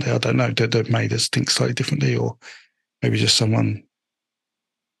going on there. I don't know, that made us think slightly differently, or maybe just someone,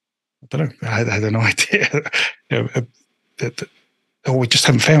 I don't know, had an idea. Or we just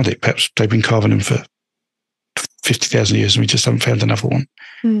haven't found it. Perhaps they've been carving them for 50,000 years and we just haven't found another one.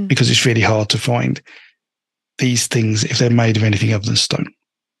 Because it's really hard to find these things if they're made of anything other than stone.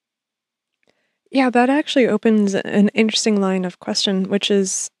 Yeah, that actually opens an interesting line of question, which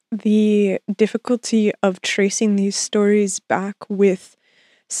is the difficulty of tracing these stories back with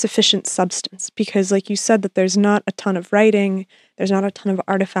sufficient substance. Because like you said, that there's not a ton of writing, there's not a ton of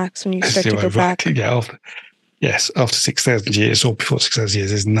artifacts when you start to go back. Yeah, after 6,000 years or before 6,000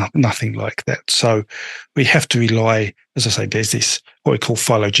 years, there's nothing like that. So we have to rely, as I say, there's this, what we call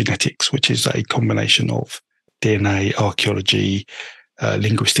phylogenetics, which is a combination of DNA, archaeology,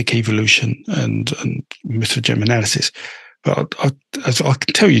 linguistic evolution, and mythogem analysis. But I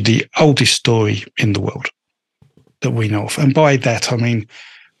can tell you the oldest story in the world that we know of. And by that, I mean,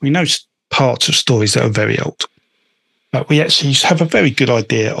 we know parts of stories that are very old. But we actually have a very good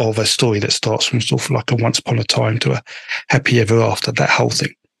idea of a story that starts from sort of like a once upon a time to a happy ever after, that whole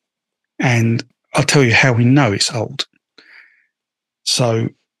thing. And I'll tell you how we know it's old. So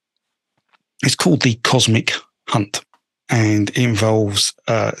it's called the Cosmic Hunt, and it involves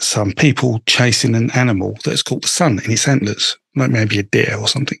some people chasing an animal that's called the sun in its antlers, like maybe a deer or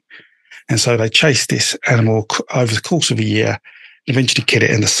something. And so they chase this animal over the course of a year, eventually kill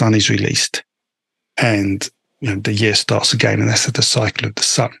it, and the sun is released. And the year starts again, and that's the cycle of the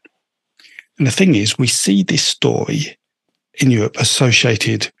sun. And the thing is, we see this story in Europe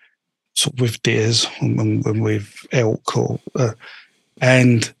associated sort of with deers and with elk,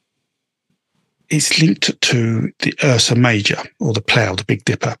 and it's linked to the Ursa Major, or the Plough, the Big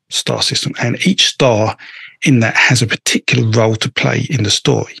Dipper star system. And each star in that has a particular role to play in the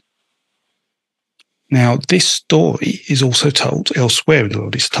story. Now, this story is also told elsewhere in the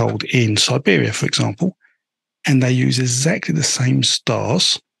world. It's told in Siberia, for example, and they use exactly the same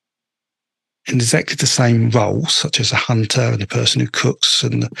stars in exactly the same roles, such as a hunter and a person who cooks,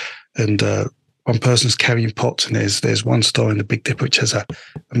 and one person's carrying pots, and there's one star in the Big Dipper which has a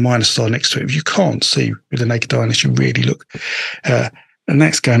minor star next to it. You can't see with the naked eye unless you really look, and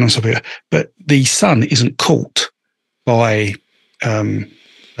that's going on somewhere. But the sun isn't caught by the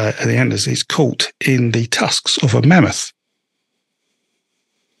antlers; it's caught in the tusks of a mammoth.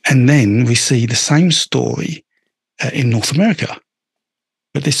 And then we see the same story in North America.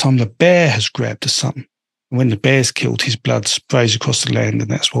 But this time the bear has grabbed the sun. And when the bear's killed, his blood sprays across the land, and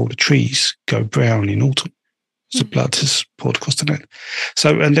that's why all the trees go brown in autumn. So blood has poured across the land.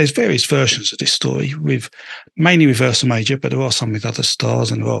 So, and there's various versions of this story, mainly with Ursa Major, but there are some with other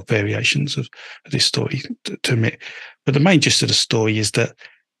stars, and there are variations of this story to admit. But the main gist of the story is that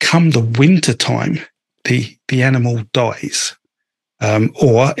come the winter time, the animal dies.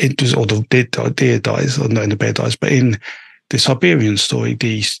 Or the deer dies, and the bear dies. But in the Siberian story,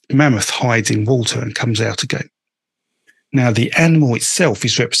 the mammoth hides in water and comes out again. Now, the animal itself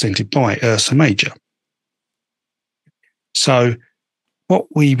is represented by Ursa Major. So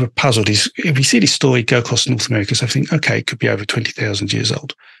what we were puzzled is, if we see this story go across North America, so I think, okay, it could be over 20,000 years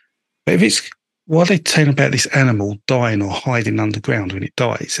old. But if it's, why are they telling about this animal dying or hiding underground when it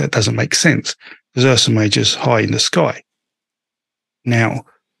dies? That doesn't make sense, because Ursa Major's high in the sky. Now,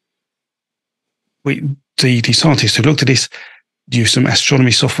 the scientists who looked at this used some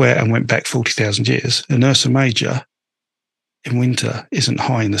astronomy software and went back 40,000 years. And Ursa Major in winter isn't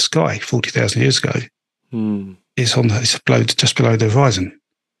high in the sky 40,000 years ago. It's just below the horizon.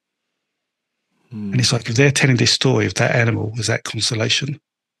 And it's like, if they're telling this story of that animal as that constellation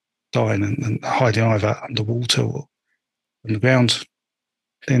dying and hiding either underwater or on the ground,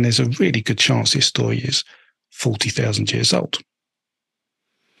 then there's a really good chance this story is 40,000 years old.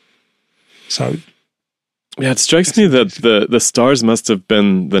 So, yeah, it strikes me that the stars must have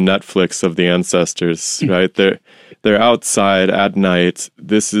been the Netflix of the ancestors, right? They're outside at night.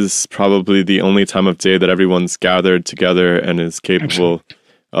 This is probably the only time of day that everyone's gathered together and is capable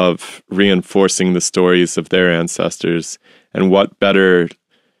of reinforcing the stories of their ancestors. And what better,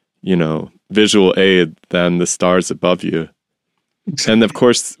 visual aid than the stars above you? Exactly. And of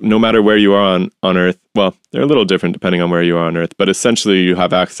course, no matter where you are on Earth, well, they're a little different depending on where you are on Earth, but essentially you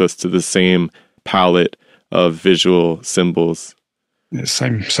have access to the same palette of visual symbols. Yeah,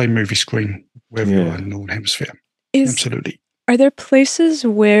 same movie screen wherever you are in the Northern Hemisphere. Absolutely. Are there places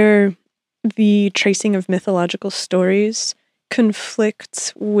where the tracing of mythological stories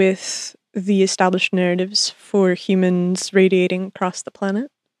conflicts with the established narratives for humans radiating across the planet?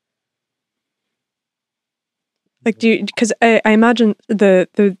 Like, because I imagine the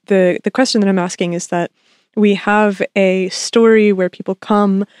question that I'm asking is that we have a story where people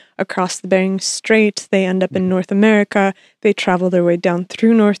come across the Bering Strait, they end up in North America, they travel their way down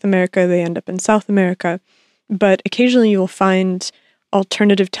through North America, they end up in South America. But occasionally you'll find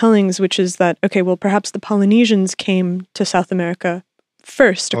alternative tellings, which is that, okay, well, perhaps the Polynesians came to South America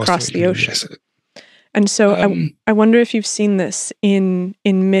first across the ocean. Yes. And so I wonder if you've seen this in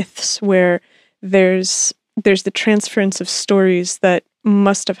myths where there's the transference of stories that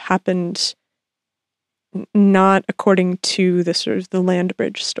must have happened not according to the sort of the land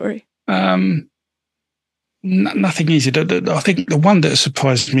bridge story. Nothing easy. I think the one that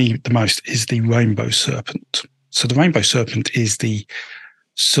surprised me the most is the rainbow serpent. So the rainbow serpent is the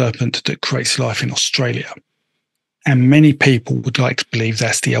serpent that creates life in Australia. And many people would like to believe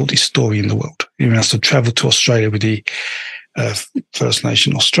that's the oldest story in the world. You must have travelled to Australia with the First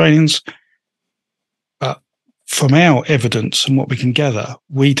Nation Australians. But from our evidence and what we can gather,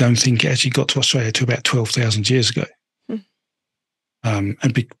 we don't think it actually got to Australia to about 12,000 years ago. And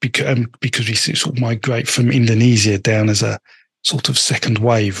because we sort of migrate from Indonesia down as a sort of second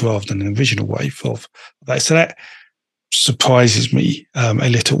wave rather than an original wave of that. So that surprises me a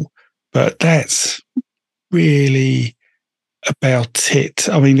little, but that's really about it.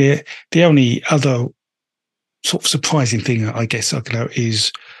 I mean, the only other sort of surprising thing I guess I can know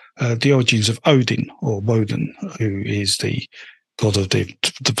is the origins of Odin or Woden, who is the god of the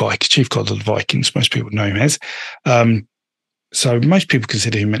Vikings, chief god of the Vikings. Most people know him as. So most people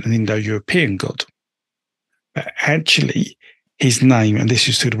consider him an Indo-European god. But actually, his name, and this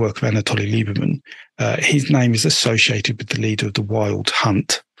is through the work of Anatoly Lieberman, his name is associated with the leader of the Wild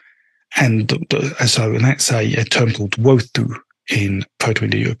Hunt. And that's a term called Wothu in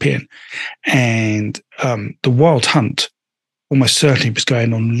Proto-Indo-European. And the Wild Hunt almost certainly was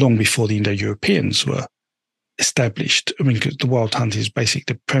going on long before the Indo-Europeans were established. I mean, because the Wild Hunt is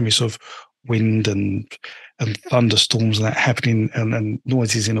basically the premise of wind and thunderstorms and that happening and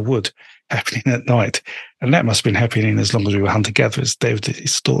noises in a wood happening at night. And that must have been happening as long as we were hunter-gatherers. There was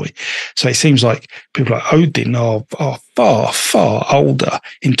this story. So it seems like people like Odin are far, far older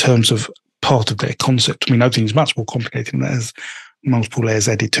in terms of part of their concept. I mean, Odin is much more complicated than that, as multiple layers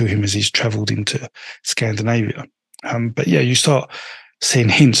added to him as he's travelled into Scandinavia. But yeah, you start seeing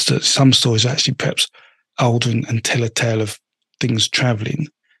hints that some stories are actually perhaps older and tell a tale of things travelling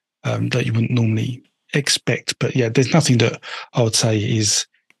that you wouldn't normally expect. But yeah, there's nothing that I would say is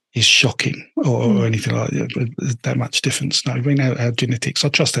shocking or anything like that much difference. No, we know our genetics. I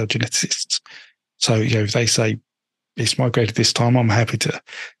trust our geneticists. So, if they say it's migrated this time, I'm happy to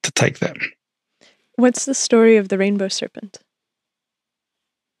take that. What's the story of the rainbow serpent?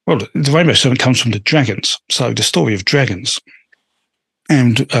 Well, the rainbow serpent comes from the dragons. So the story of dragons.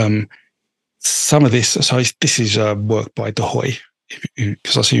 And some of this, so this is work by De Hoy,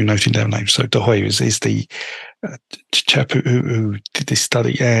 because I see you noting down names. So De Hoy is the chap who did this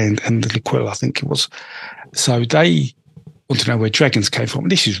study, and the L'Quel, I think it was. So they want to know where dragons came from.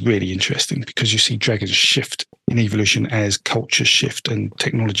 This is really interesting because you see dragons shift in evolution as culture shift and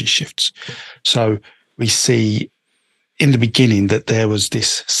technology shifts. So we see in the beginning that there was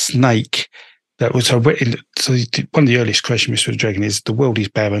this snake that was, so one of the earliest creation myths for the dragon is the world is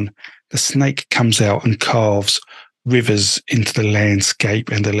barren. The snake comes out and carves rivers into the landscape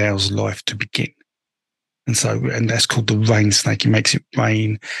and allows life to begin. And that's called the rain snake. It makes it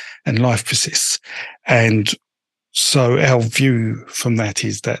rain and life persists. And so our view from that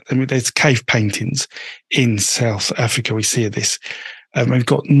is that, I mean, there's cave paintings in South Africa. We see this. We've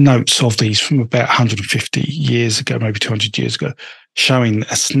got notes of these from about 150 years ago, maybe 200 years ago, showing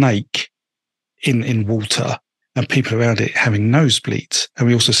a snake in water and people around it having nosebleeds. And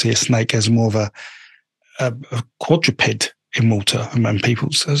we also see a snake as more of a quadruped in water and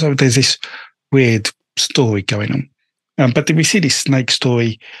people. So there's this weird story going on. But then we see this snake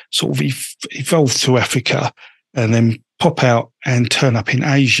story sort of evolve through Africa and then pop out and turn up in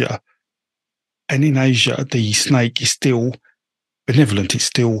Asia. And in Asia, the snake is still benevolent. It's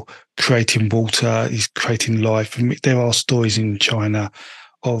still creating water. It's creating life. And there are stories in China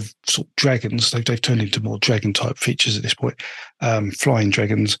of sort of dragons. They've turned into more dragon-type features at this point, flying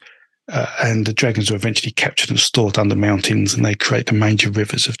dragons. And the dragons are eventually captured and stored under mountains, and they create the major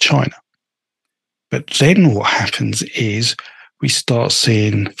rivers of China. But then what happens is we start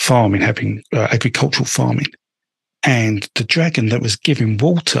seeing farming, having agricultural farming. And the dragon that was giving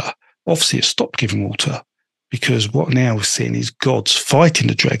water, obviously it stopped giving water, because what now we're seeing is gods fighting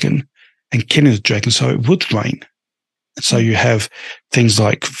the dragon and killing the dragon so it would rain. And so you have things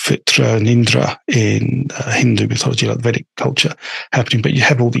like Vitra and Indra in Hindu mythology, like Vedic culture, happening. But you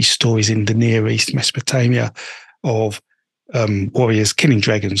have all these stories in the Near East, Mesopotamia, of warriors killing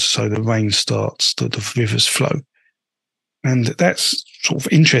dragons so the rain starts, the rivers flow. And that's sort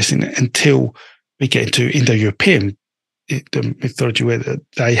of interesting until we get into Indo-European the mythology, where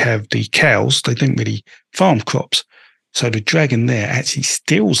they have the cows. They don't really farm crops. So the dragon there actually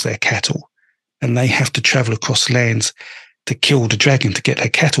steals their cattle, and they have to travel across lands to kill the dragon to get their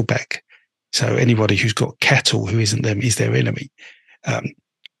cattle back. So anybody who's got cattle who isn't them is their enemy.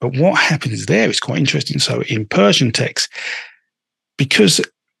 But what happens there is quite interesting. So in Persian texts, because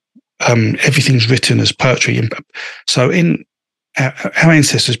everything's written as poetry, so in our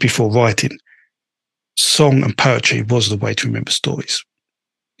ancestors before writing, song and poetry was the way to remember stories.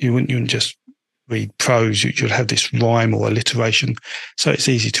 You wouldn't just read prose, you'd have this rhyme or alliteration, so it's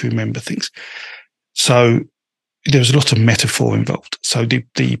easy to remember things. So there was a lot of metaphor involved. So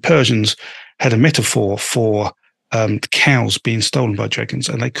the Persians had a metaphor for the cows being stolen by dragons,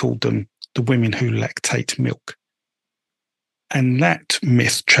 and they called them the women who lactate milk. And that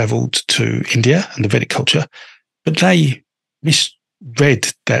myth travelled to India and the Vedic culture, but they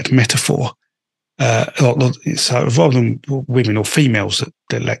misread that metaphor. So rather than women or females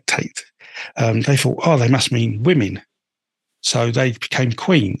that lactate, they thought, they must mean women. So they became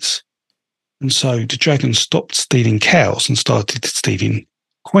queens. And so the dragon stopped stealing cows and started stealing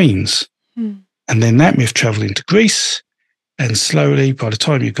queens. And then that myth travelled into Greece. And slowly, by the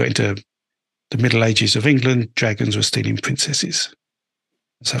time you got into the Middle Ages of England, dragons were stealing princesses.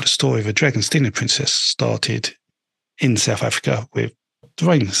 So the story of a dragon stealing a princess started in South Africa with the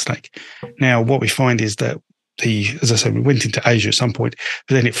rain snake. Now, what we find is that as I said, we went into Asia at some point,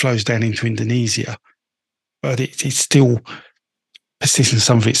 but then it flows down into Indonesia. But it still persists in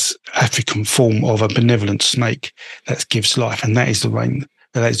some of its African form of a benevolent snake that gives life, and that is the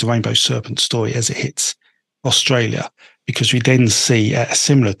rainbow serpent story as it hits Australia, because we then see at a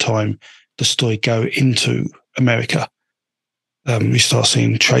similar time the story go into America. We start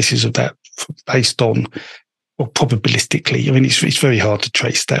seeing traces of that based on, or probabilistically. I mean, it's very hard to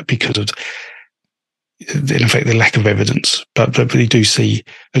trace that because of, in effect, the lack of evidence. But we do see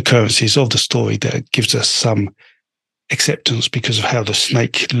occurrences of the story that gives us some acceptance because of how the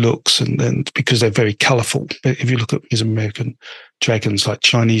snake looks, and then because they're very colourful. If you look at these American dragons, like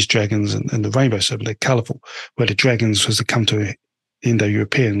Chinese dragons and the rainbow serpent, they're colourful. Where the dragons, as they come to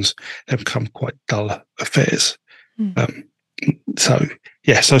Indo-Europeans, have become quite dull affairs. So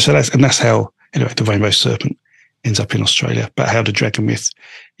that's how, anyway, the rainbow serpent ends up in Australia. But how the dragon myth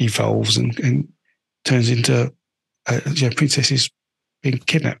evolves and turns into princesses being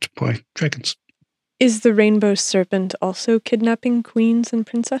kidnapped by dragons. Is the rainbow serpent also kidnapping queens and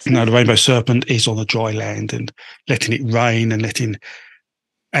princesses? No, the rainbow serpent is on the dry land and letting it rain and letting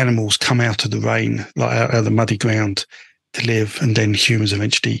animals come out of the rain, like out of the muddy ground, to live, and then humans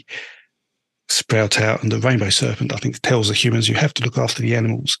eventually sprout out. And the rainbow serpent, I think, tells the humans, you have to look after the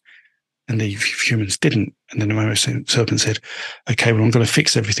animals. And the humans didn't. And then the rainbow serpent said, okay, well, I'm going to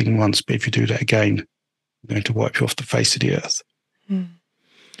fix everything once, but if you do that again, I'm going to wipe you off the face of the earth.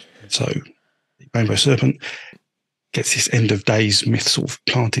 So the rainbow serpent gets this end of days myth sort of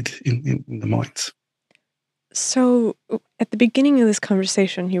planted in the minds. So at the beginning of this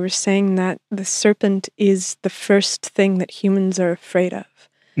conversation, you were saying that the serpent is the first thing that humans are afraid of.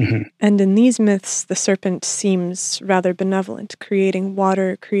 And in these myths, the serpent seems rather benevolent, creating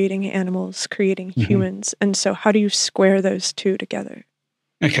water, creating animals, creating humans. And so how do you square those two together?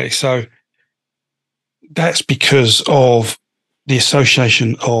 Okay, so that's because of the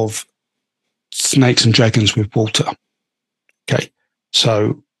association of snakes and dragons with water. Okay,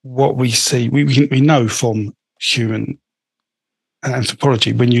 so what we see, we know from human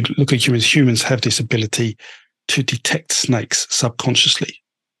anthropology, when you look at humans have this ability to detect snakes subconsciously.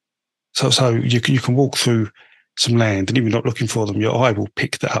 So you can walk through some land, and even not looking for them, your eye will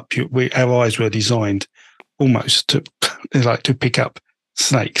pick that up. Our eyes were designed almost to pick up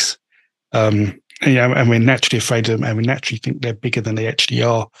snakes. And we're naturally afraid of them, and we naturally think they're bigger than they actually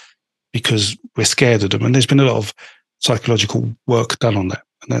are because we're scared of them. And there's been a lot of psychological work done on that.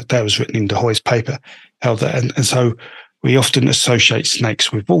 And that was written in De Hoy's paper. And so we often associate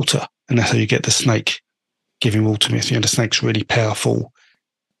snakes with water, and that's how you get the snake giving water myth. The snake's really powerful,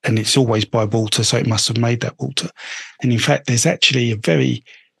 and it's always by water, so it must have made that water. And in fact, there's actually a very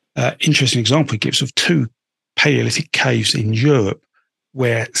interesting example he gives of two Paleolithic caves in Europe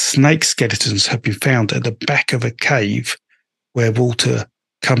where snake skeletons have been found at the back of a cave where water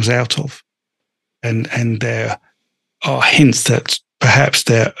comes out of. And there are hints that perhaps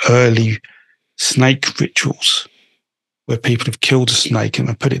they're early snake rituals where people have killed a snake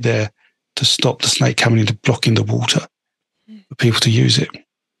and put it there to stop the snake coming into blocking the water for people to use it.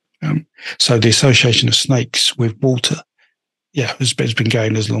 So the association of snakes with water, has been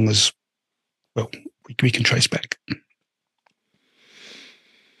going as long as, we can trace back.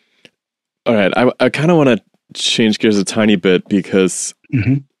 All right. I kind of want to change gears a tiny bit because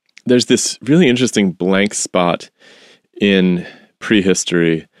there's this really interesting blank spot in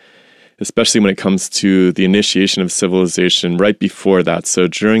prehistory, especially when it comes to the initiation of civilization right before that. So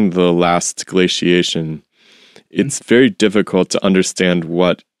during the last glaciation, it's very difficult to understand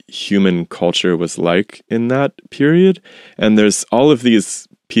what human culture was like in that period. And there's all of these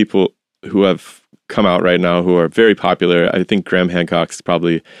people who have come out right now who are very popular. I think Graham Hancock's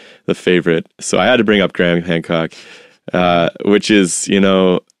probably the favorite. So I had to bring up Graham Hancock, which is,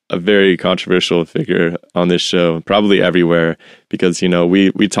 a very controversial figure on this show, probably everywhere, because,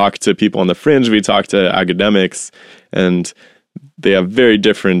 we talk to people on the fringe, we talk to academics, and they have very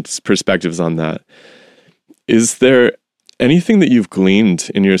different perspectives on that. Is there anything that you've gleaned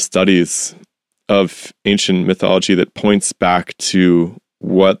in your studies of ancient mythology that points back to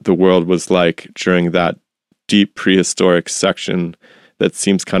what the world was like during that deep prehistoric section that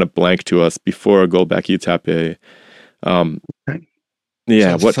seems kind of blank to us before Göbekli Tepe? What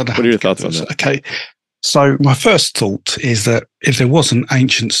are your thoughts on that? Okay, so my first thought is that if there was an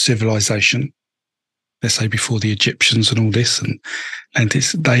ancient civilization, let's say before the Egyptians and all this, and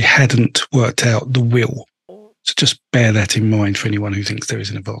Atlantis, they hadn't worked out the will. So just bear that in mind for anyone who thinks there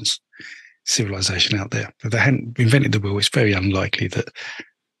is an advanced civilization out there. If they hadn't invented the will, it's very unlikely that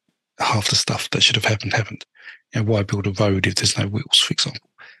half the stuff that should have happened haven't. Why build a road if there's no wheels, for example?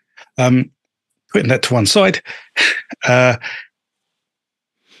 Putting that to one side,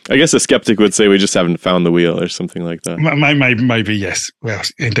 I guess a skeptic would say we just haven't found the wheel or something like that. Maybe yes. Well,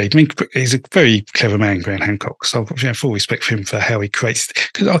 indeed. I mean, he's a very clever man, Graham Hancock. So I've got full respect for him for how he creates,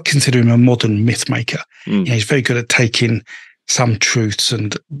 because I consider him a modern myth maker. He's very good at taking some truths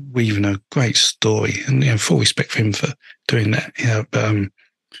and weaving a great story. And full respect for him for doing that. But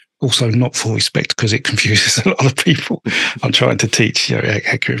also not full respect because it confuses a lot of people I'm trying to teach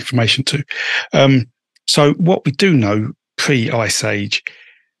accurate information to. So what we do know pre-Ice Age,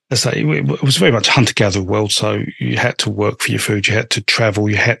 as I say, it was very much hunter-gatherer world, so you had to work for your food, you had to travel,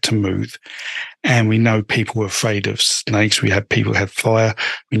 you had to move. And we know people were afraid of snakes. We had people who had fire.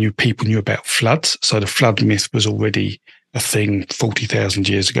 We knew people knew about floods. So the flood myth was already a thing 40,000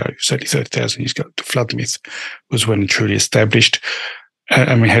 years ago, certainly 30,000 years ago. The flood myth was when truly established.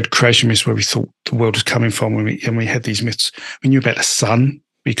 And we had creation myths where we thought the world was coming from, and we had these myths. We knew about the sun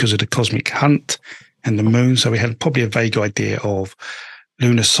because of the cosmic hunt and the moon. So we had probably a vague idea of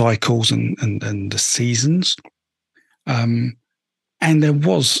lunar cycles and the seasons. And there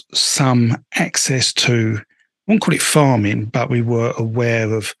was some access to, I won't call it farming, but we were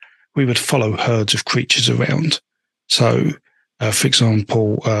aware of, we would follow herds of creatures around. So, for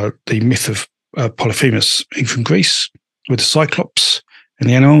example, the myth of Polyphemus from Greece with the Cyclops and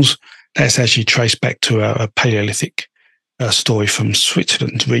the animals, that's actually traced back to a Paleolithic story from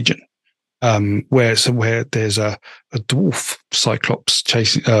Switzerland region. Where there's a dwarf cyclops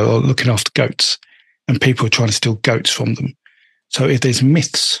chasing or looking after goats, and people are trying to steal goats from them. So if there's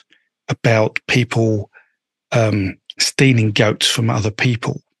myths about people stealing goats from other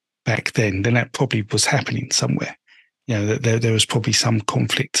people back then that probably was happening somewhere. There was probably some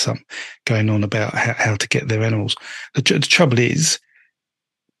conflict, going on about how to get their animals. The trouble is,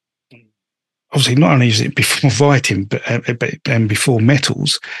 obviously, not only is it before writing, but before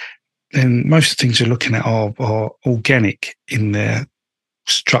metals. Then most of the things you're looking at are organic in their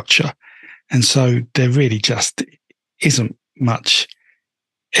structure. And so there really just isn't much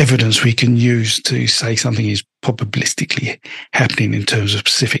evidence we can use to say something is probabilistically happening in terms of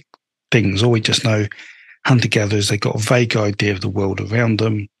specific things. All we just know, hunter-gatherers, they got a vague idea of the world around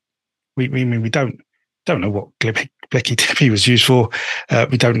them. We don't know what Göbekli Tepe was used for.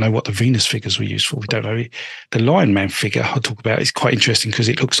 We don't know what the Venus figures were used for. We don't know. The Lion Man figure I'll talk about is quite interesting because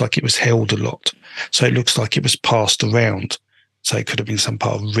it looks like it was held a lot. So it looks like it was passed around. So it could have been some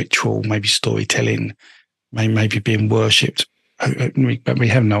part of ritual, maybe storytelling, maybe being worshipped. But we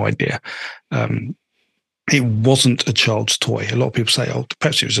have no idea. It wasn't a child's toy. A lot of people say,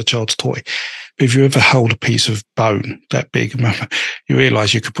 perhaps it was a child's toy. But if you ever hold a piece of bone that big, you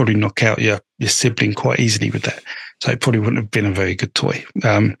realise you could probably knock out your sibling quite easily with that. So it probably wouldn't have been a very good toy.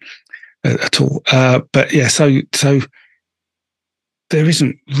 at all. But yeah, so there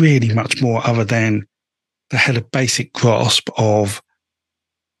isn't really much more other than they had a basic grasp of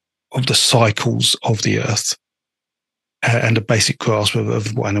the cycles of the earth, and a basic grasp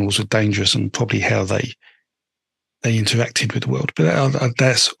of what animals were dangerous and probably how they interacted with the world. But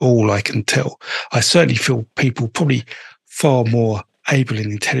that's all I can tell. I certainly feel people probably far more able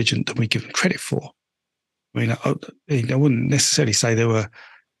and intelligent than we give them credit for. I mean, I wouldn't necessarily say they were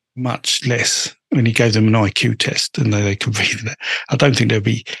much less when you gave them an IQ test and they could read that. I don't think there'd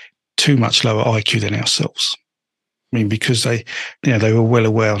be too much lower IQ than ourselves. I mean, because they were well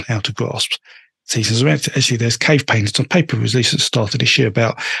aware on how to grasp seasons. Actually, there's cave paintings on paper release that started this year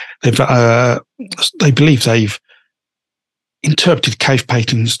about they believe they've interpreted cave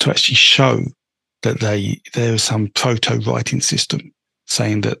paintings to actually show that there is some proto-writing system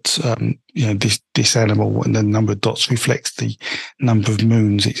saying that this animal and the number of dots reflects the number of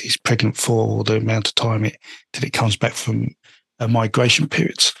moons it's pregnant for, or the amount of time till it comes back from migration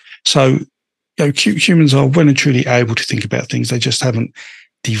periods. So humans are well and truly able to think about things. They just haven't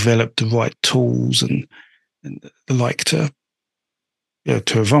developed the right tools and the like to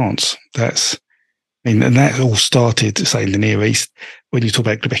advance. And that all started, say, in the Near East. When you talk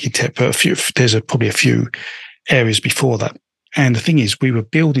about Göbekli Tepe, there's probably a few areas before that. And the thing is, we were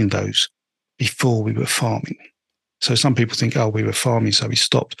building those before we were farming. So some people think, we were farming, so we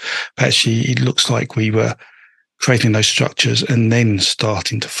stopped. But actually, it looks like we were creating those structures and then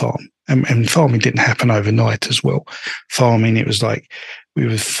starting to farm. And farming didn't happen overnight as well. Farming, it was like we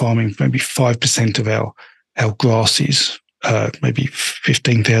were farming maybe 5% of our grasses, maybe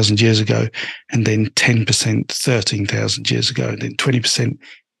 15,000 years ago, and then 10% 13,000 years ago, and then 20%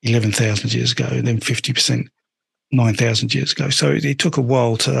 11,000 years ago, and then 50% 9,000 years ago. So it took a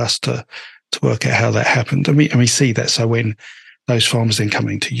while to us to work out how that happened. And we see that. So when those farmers then come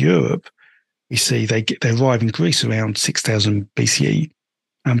into Europe, we see they arrive in Greece around 6,000 BCE,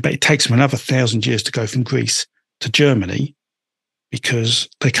 but it takes them another 1,000 years to go from Greece to Germany because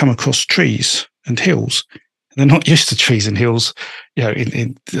they come across trees and hills. They're not used to trees and hills, on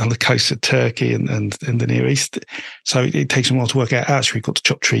the coast of Turkey and the Near East. So it takes them a while to work out, actually, we've got to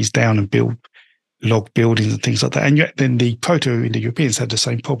chop trees down and build log buildings and things like that. And yet then the Proto-Indo-Europeans had the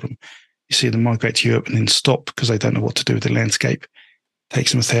same problem. You see them migrate to Europe and then stop because they don't know what to do with the landscape. It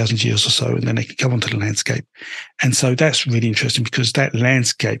takes them 1,000 years or so, and then they can come onto the landscape. And so that's really interesting because that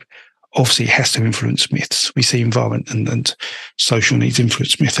landscape obviously has to influence myths. We see environment and social needs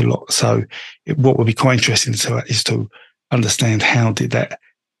influence myth a lot. So what would be quite interesting is to understand how did that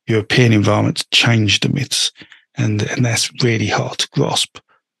European environment change the myths. And that's really hard to grasp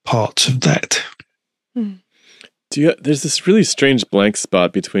parts of that. There's this really strange blank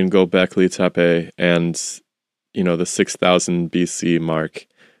spot between Göbekli Tepe and, the 6,000 BC mark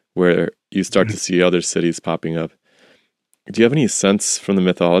where you start to see other cities popping up. Do you have any sense from the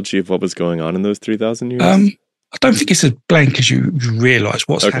mythology of what was going on in those 3,000 years? I don't think it's as blank as you realise.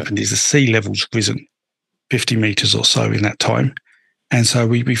 What's happened is the sea level's risen 50 metres or so in that time. And so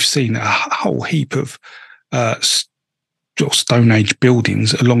we've seen a whole heap of Stone Age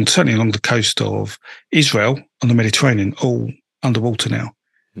buildings certainly along the coast of Israel on the Mediterranean, all underwater now.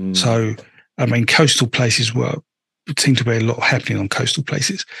 So, I mean, coastal places seem to be a lot happening on coastal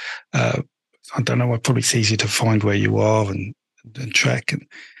places. I don't know, probably it's easier to find where you are and track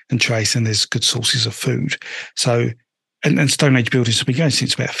and trace, and there's good sources of food. So, and Stone Age buildings have been going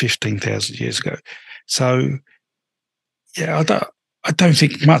since about 15,000 years ago. So, yeah, I don't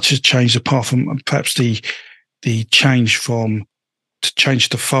think much has changed apart from perhaps the change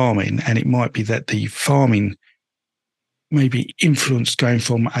to farming, and it might be that the farming maybe influenced going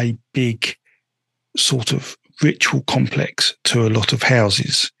from a big sort of ritual complex to a lot of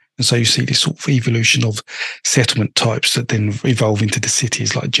houses. And so you see this sort of evolution of settlement types that then evolve into the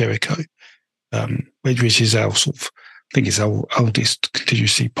cities like Jericho, which is our sort of, I think it's our oldest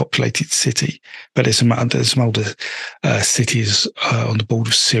continuously populated city. But there's some older cities on the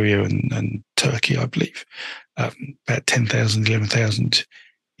border of Syria and Turkey, I believe, about 10,000, 11,000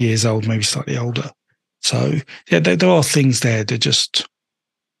 years old, maybe slightly older. So yeah, there are things there that just,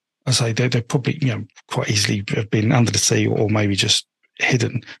 I say, they probably quite easily have been under the sea or maybe just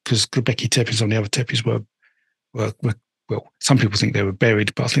hidden, because Göbekli Tepes on the other tepes were well, some people think they were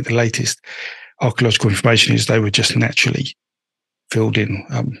buried, but I think the latest archaeological information is they were just naturally filled in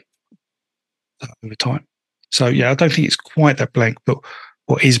over time. So yeah, I don't think it's quite that blank, but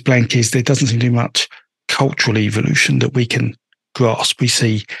what is blank is there doesn't seem to be much cultural evolution that we can grasp. We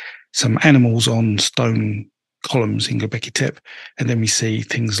see some animals on stone columns in Göbekli Tepe, and then we see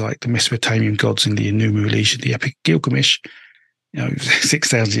things like the Mesopotamian gods in the Enuma Elish, the Epic of Gilgamesh,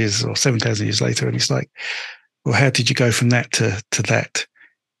 6,000 years or 7,000 years later, and it's like, well, how did you go from that to that?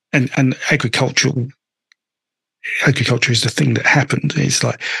 And agriculture is the thing that happened. It's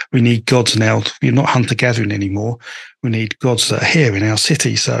like, we need gods now. We're not hunter-gathering anymore. We need gods that are here in our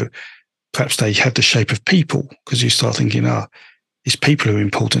city. So perhaps they have the shape of people, because you start thinking, it's people who are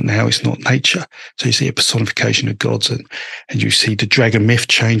important now. It's not nature. So you see a personification of gods, and you see the dragon myth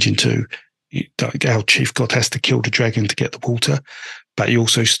change into our chief god has to kill the dragon to get the water. But you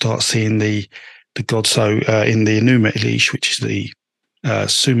also start seeing the gods. So in the Enuma Elish, which is the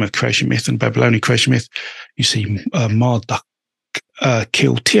Sumer creation myth and Babylonian creation myth, you see Marduk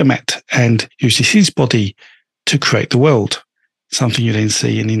kill Tiamat and uses his body to create the world. Something you then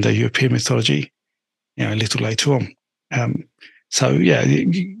see in Indo-European mythology, a little later on.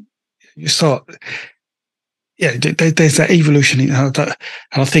 You start. There's that evolution, and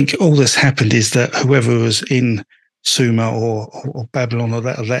I think all that's happened is that whoever was in Sumer or Babylon or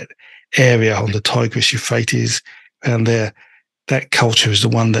that area on the Tigris, Euphrates, and there, that culture is the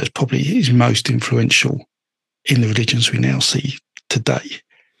one that probably is most influential in the religions we now see today.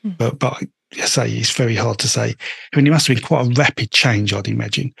 But I say it's very hard to say. I mean, it must have been quite a rapid change, I'd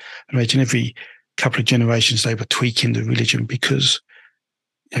imagine. Every couple of generations they were tweaking the religion, because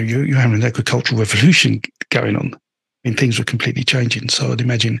you're having an agricultural revolution going on. I mean, things were completely changing. So I'd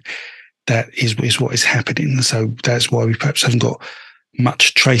imagine that is what is happening. So that's why we perhaps haven't got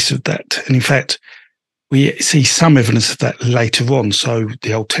much trace of that. And in fact, we see some evidence of that later on. So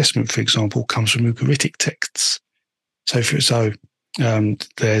the Old Testament, for example, comes from Ugaritic texts. There's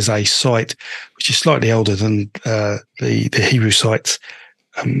a site which is slightly older than the Hebrew sites,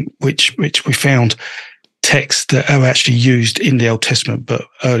 which we found texts that are actually used in the Old Testament, but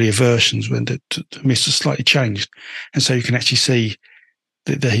earlier versions when the myths are slightly changed. And so you can actually see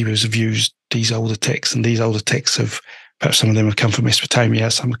that the Hebrews have used these older texts, and these older texts have, perhaps some of them have come from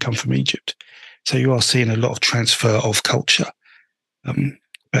Mesopotamia, some have come from Egypt. So you are seeing a lot of transfer of culture. But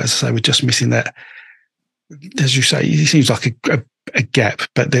as I say, we're just missing that. As you say, it seems like a gap,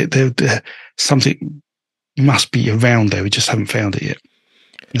 but there something must be around there. We just haven't found it yet.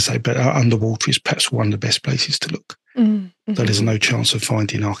 But underwater is perhaps one of the best places to look. Mm-hmm. So there's no chance of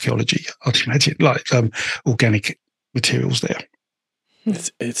finding archaeology, I'd imagine, like organic materials there.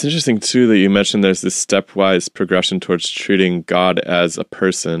 It's interesting too that you mentioned there's this stepwise progression towards treating God as a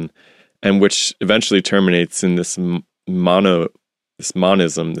person, and which eventually terminates in this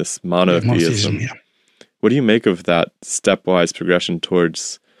monotheism. Yeah. What do you make of that stepwise progression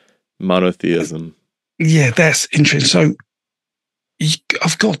towards monotheism? Yeah, that's interesting. So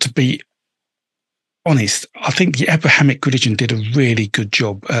I've got to be honest. I think the Abrahamic religion did a really good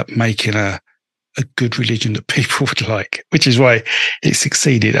job at making a good religion that people would like, which is why it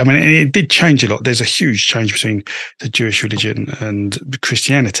succeeded. I mean, it did change a lot. There's a huge change between the Jewish religion and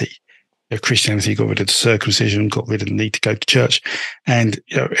Christianity. Christianity got rid of the circumcision, got rid of the need to go to church. And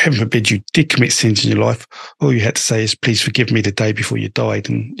heaven forbid you did commit sins in your life, all you had to say is, please forgive me the day before you died,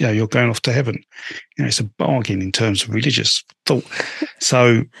 and you're going off to heaven. It's a bargain in terms of religious thought.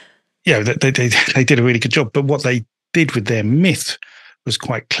 So, they did a really good job. But what they did with their myth was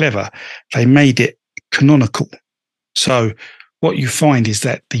quite clever. They made it canonical. So what you find is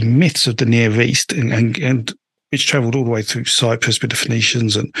that the myths of the Near East and which travelled all the way through Cyprus with the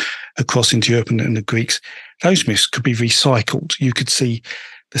Phoenicians and across into Europe and the Greeks, those myths could be recycled. You could see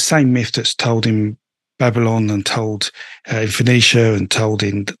the same myth that's told in Babylon and told in Phoenicia and told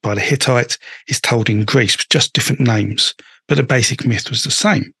by the Hittites is told in Greece, just different names. But the basic myth was the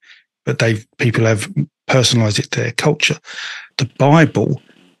same. But people have personalised it to their culture. The Bible,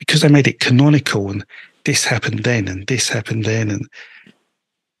 because they made it canonical and this happened then and this happened then, and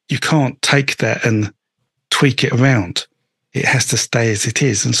you can't take that and tweak it around. It has to stay as it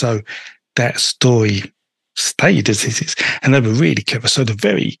is. And so that story stayed as it is. And they were really clever. So the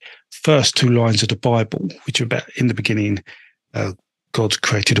very first two lines of the Bible, which are about in the beginning, God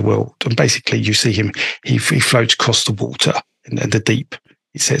created the world. And basically you see him, he floats across the water and the deep.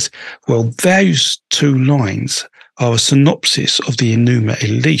 It says, well, those two lines are a synopsis of the Enuma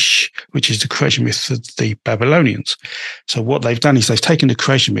Elish, which is the creation myth of the Babylonians. So what they've done is they've taken the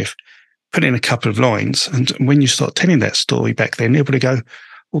creation myth, put in a couple of lines, and when you start telling that story back then, everybody go,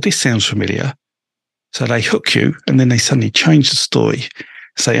 well, this sounds familiar. So they hook you, and then they suddenly change the story,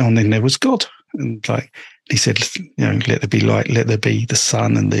 say, oh, and then there was God. And like he said, let there be light, let there be the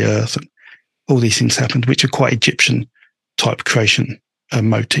sun and the earth, and all these things happened, which are quite Egyptian type creation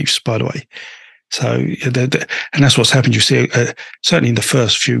motifs, by the way. So, and that's what's happened. You see, certainly in the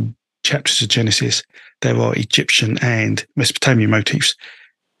first few chapters of Genesis, there are Egyptian and Mesopotamian motifs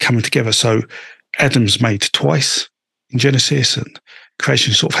coming together. So Adam's made twice in Genesis, and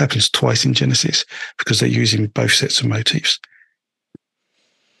creation sort of happens twice in Genesis because they're using both sets of motifs.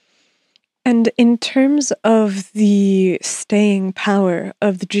 And in terms of the staying power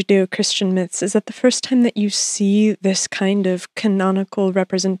of the Judeo-Christian myths, is that the first time that you see this kind of canonical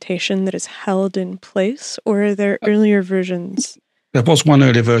representation that is held in place, or are there earlier versions? There was one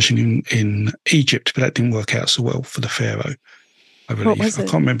earlier version in Egypt, but that didn't work out so well for the pharaoh, I believe. What was it? I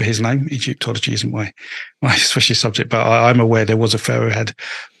can't remember his name. Egyptology isn't my specialty subject, but I'm aware there was a pharaoh who had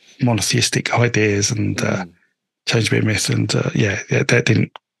monotheistic ideas and changed a bit of myth, and that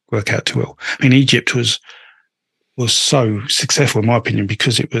didn't work out too well. I mean, Egypt was so successful, in my opinion,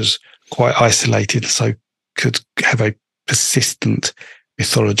 because it was quite isolated, so could have a persistent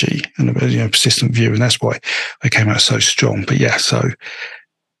mythology and a persistent view, and that's why they came out so strong. But yeah, so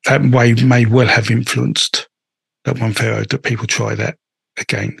that way may well have influenced that one pharaoh that people try that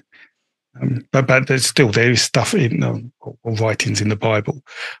again. But there is stuff in or writings in the Bible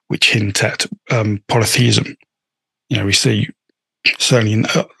which hint at polytheism. We see certainly in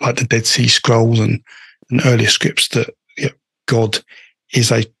like the Dead Sea Scrolls and earlier scripts that God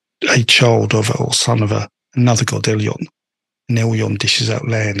is a child of or son of another god, Elyon. And Elyon dishes out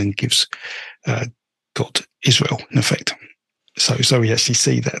land and gives God Israel, in effect. So we actually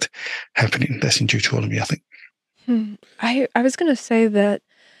see that happening. That's in Deuteronomy, I think. I was going to say that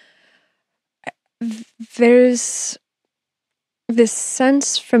there's this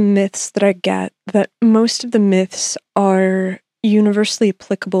sense from myths that I get that most of the myths are universally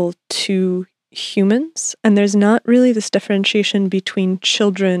applicable to humans, and there's not really this differentiation between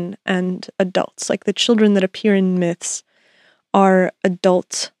children and adults. Like the children that appear in myths are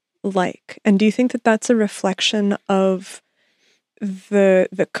adult-like. And do you think that that's a reflection of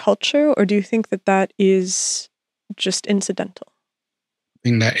the culture, or do you think that that is just incidental? I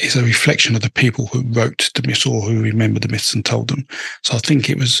think that is a reflection of the people who wrote the myths or who remembered the myths and told them. So I think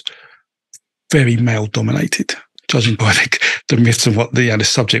it was very male-dominated, judging by the myths and what the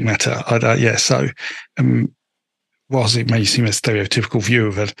subject matter. So whilst it may seem a stereotypical view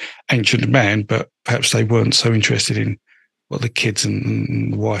of an ancient man, but perhaps they weren't so interested in what the kids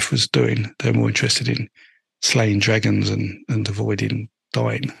and the wife was doing. They're more interested in slaying dragons and avoiding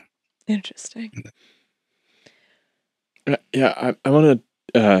dying. Interesting. Yeah, I want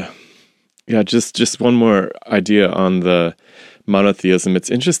to, just one more idea on the monotheism. It's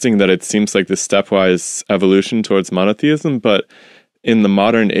interesting that it seems like this stepwise evolution towards monotheism, but in the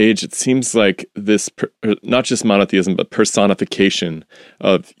modern age, it seems like this, not just monotheism, but personification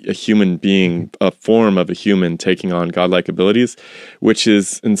of a human being, a form of a human taking on godlike abilities, which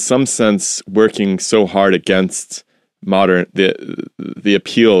is in some sense working so hard against the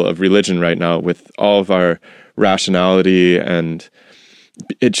appeal of religion right now with all of our rationality, and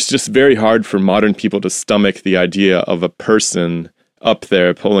it's just very hard for modern people to stomach the idea of a person up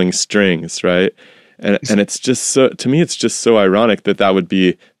there pulling strings, right? And it's just so, to me, it's just so ironic that would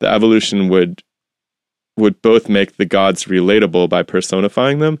be, the evolution would both make the gods relatable by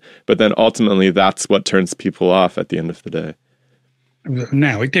personifying them, but then ultimately that's what turns people off at the end of the day.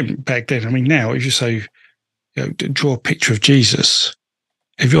 Now, it didn't back then. I mean, now if you say, draw a picture of Jesus,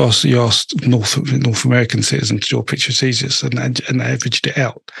 if you asked North American citizens to draw a picture of Jesus and they averaged it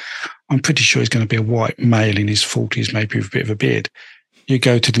out, I'm pretty sure he's going to be a white male in his 40s, maybe with a bit of a beard. You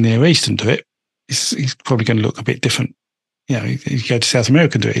go to the Near East and do it, he's probably going to look a bit different. If you go to South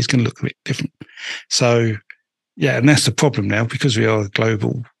America and do it, he's going to look a bit different. So, and that's the problem now, because we are a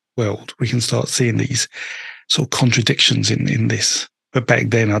global world, we can start seeing these sort of contradictions in this. But back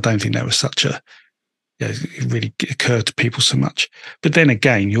then, I don't think that was such a, it really occurred to people so much. But then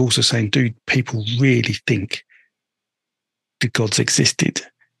again, you're also saying, do people really think the gods existed?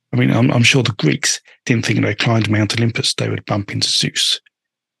 I mean, I'm sure the Greeks didn't think if they climbed Mount Olympus, they would bump into Zeus.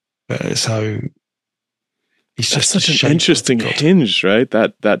 So it's That's just such an interesting hinge, right?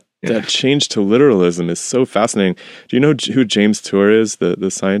 That change to literalism is so fascinating. Do you know who James Tour is, the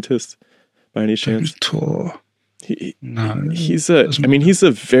scientist, by any chance? Tour. No. He's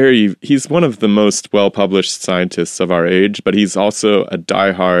one of the most well-published scientists of our age, but he's also a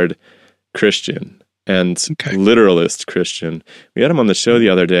diehard Christian and literalist Christian. We had him on the show the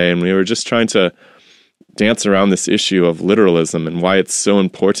other day, and we were just trying to dance around this issue of literalism and why it's so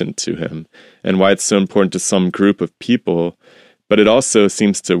important to him and why it's so important to some group of people, but it also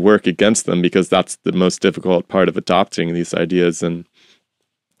seems to work against them because that's the most difficult part of adopting these ideas. And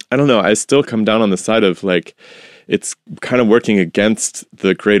I don't know, I still come down on the side of like, it's kind of working against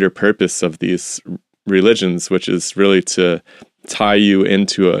the greater purpose of these religions, which is really to tie you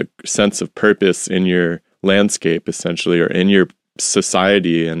into a sense of purpose in your landscape, essentially, or in your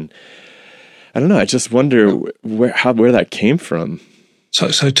society. And I don't know. I just wonder where that came from. So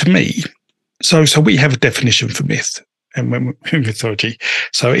to me, so we have a definition for myth, and when in mythology,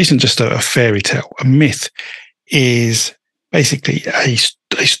 so it isn't just a fairy tale. A myth is basically a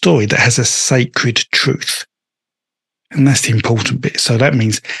story that has a sacred truth, and that's the important bit. So that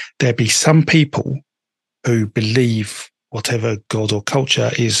means there be some people who believe whatever god or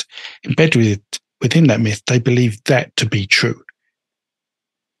culture is embedded within that myth. They believe that to be true.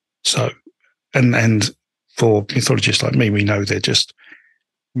 So, and for mythologists like me, we know they're just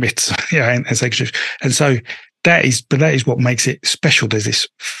myths, and sacred truth. And so that is what makes it special. There's this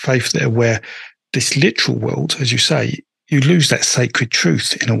faith there where this literal world, as you say, you lose that sacred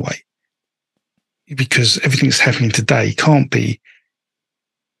truth in a way, because everything that's happening today can't be.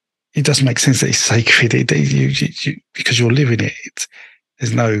 It doesn't make sense that it's sacred because you're living it.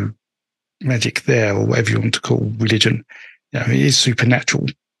 There's no magic there, or whatever you want to call religion. It is supernatural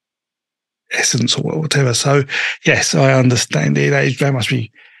essence or whatever. So yes, I understand it. That must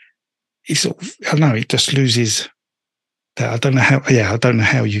be. It's sort of, I don't know. It just loses that. I don't know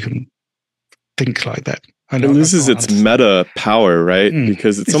how you can think like that. It loses its meta power, right?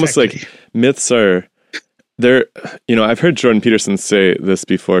 Because it's almost like myths are. I've heard Jordan Peterson say this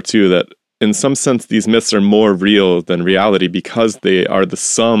before too, that in some sense, these myths are more real than reality because they are the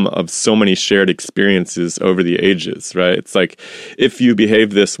sum of so many shared experiences over the ages, right? It's like, if you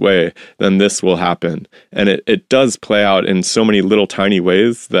behave this way, then this will happen. And it does play out in so many little tiny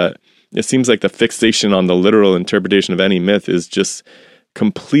ways that it seems like the fixation on the literal interpretation of any myth is just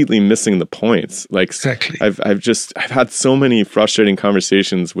completely missing the points. Like, exactly. I've had so many frustrating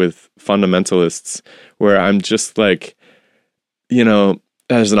conversations with fundamentalists where I'm just like,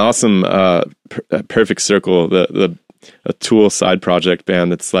 there's an awesome Perfect Circle, a Tool side project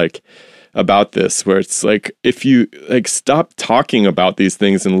band that's like about this, where it's like, if you like stop talking about these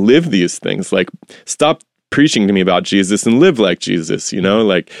things and live these things, like stop preaching to me about Jesus and live like Jesus,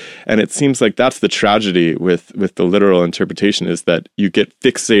 and it seems like that's the tragedy with the literal interpretation, is that you get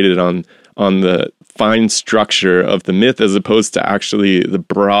fixated on the fine structure of the myth as opposed to actually the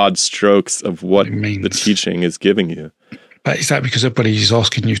broad strokes of what the teaching is giving you. But is that because everybody's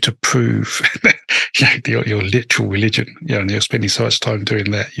asking you to prove your literal religion? And you're spending so much time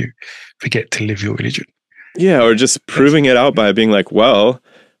doing that, you forget to live your religion. Yeah, or just proving it out by being like, well,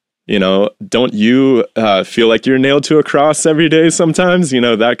 don't you feel like you're nailed to a cross every day sometimes?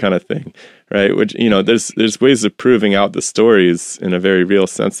 That kind of thing, right? Which, there's ways of proving out the stories in a very real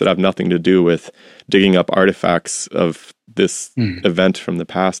sense that have nothing to do with digging up artifacts of this event from the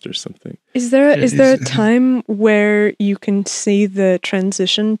past or something. Is there a time where you can see the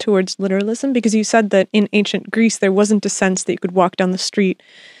transition towards literalism? Because you said that in ancient Greece, there wasn't a sense that you could walk down the street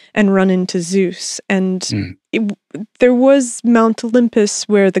and run into Zeus. And there was Mount Olympus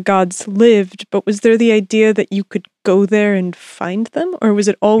where the gods lived, but was there the idea that you could go there and find them? Or was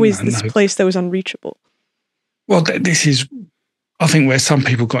it always this place that was unreachable? Well, this is, I think, where some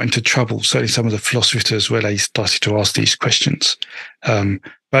people got into trouble, certainly some of the philosophers, where they started to ask these questions.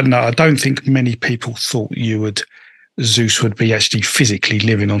 But no, I don't think many people thought Zeus would be actually physically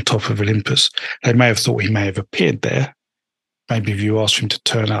living on top of Olympus. They may have thought he may have appeared there. Maybe if you asked him to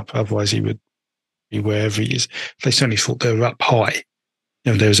turn up, otherwise he would be wherever he is. They certainly thought they were up high.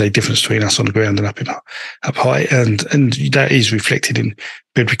 There was a difference between us on the ground and up high, and that is reflected in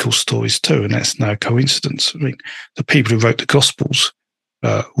biblical stories too, and that's no coincidence. I mean, the people who wrote the Gospels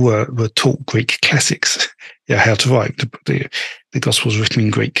were taught Greek classics, how to write. The Gospels written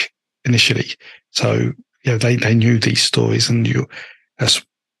in Greek initially, so they knew these stories, and that's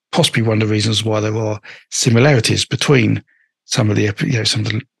possibly one of the reasons why there are similarities between some of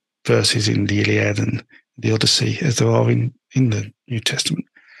the verses in the Iliad and the Odyssey as there are in the New Testament.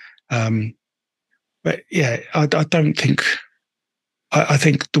 But I don't think. I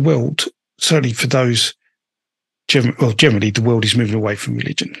think the world, certainly for those, generally the world is moving away from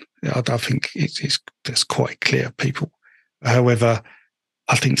religion. I think that's quite clear. People, however,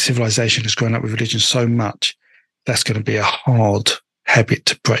 I think civilization has grown up with religion so much that's going to be a hard habit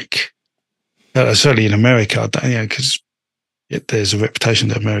to break. Certainly in America, because there's a reputation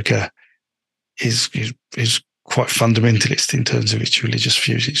that America is quite fundamentalist in terms of its religious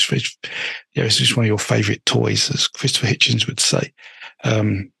views. It's just one of your favourite toys, as Christopher Hitchens would say.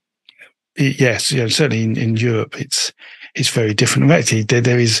 Yes, certainly in Europe, it's very different. Actually,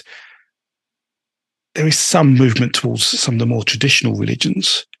 there is some movement towards some of the more traditional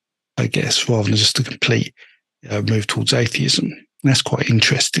religions, I guess, rather than just a complete move towards atheism. And that's quite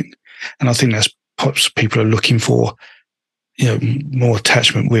interesting, and I think that's perhaps people are looking for, more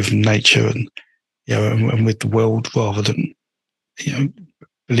attachment with nature and and with the world rather than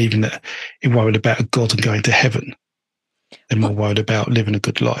believing that you're worried about a God and going to heaven. They're more worried about living a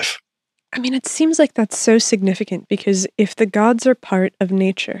good life. I mean, it seems like that's so significant because if the gods are part of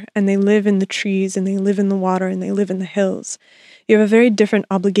nature and they live in the trees and they live in the water and they live in the hills, you have a very different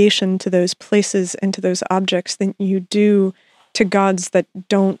obligation to those places and to those objects than you do to gods that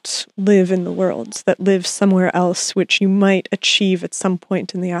don't live in the world, that live somewhere else, which you might achieve at some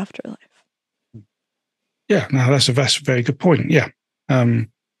point in the afterlife. Yeah, no, that's a very good point. Yeah. I haven't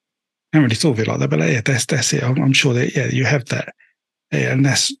really thought of it like that, but yeah, that's it. I'm sure that, yeah, you have that. Yeah, and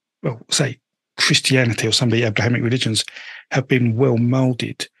that's, well, say Christianity or some of the Abrahamic religions have been well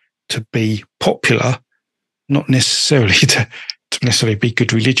molded to be popular, not necessarily to necessarily be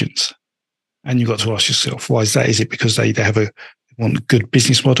good religions. And you've got to ask yourself, why is that? Is it because they want a good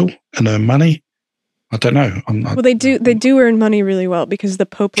business model and earn money? I don't know. Well, they do earn money really well because the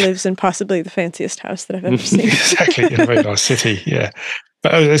Pope lives in possibly the fanciest house that I've ever seen. Exactly, in a very nice city, yeah.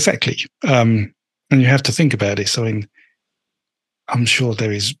 But exactly. And you have to think about this. I mean, I'm sure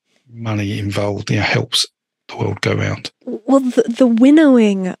there is money involved, helps the world go round. Well, the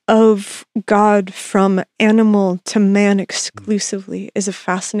winnowing of God from animal to man exclusively is a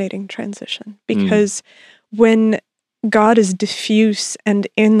fascinating transition because when God is diffuse and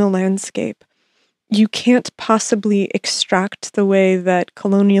in the landscape, you can't possibly extract the way that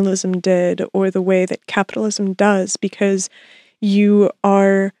colonialism did or the way that capitalism does because you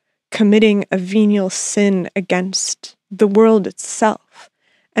are committing a venial sin against the world itself.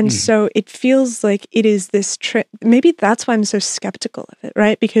 And so it feels like it is this maybe that's why I'm so skeptical of it,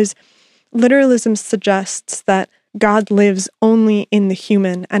 right? Because literalism suggests that God lives only in the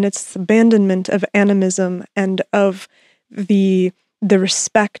human, and it's the abandonment of animism and of the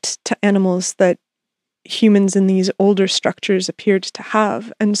respect to animals that humans in these older structures appeared to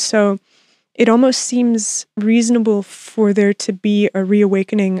have. And so it almost seems reasonable for there to be a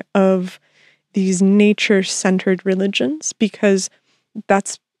reawakening of these nature-centered religions because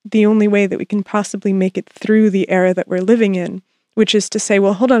that's the only way that we can possibly make it through the era that we're living in, which is to say,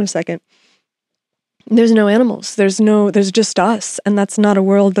 well, hold on a second. There's no animals. There's just us. And that's not a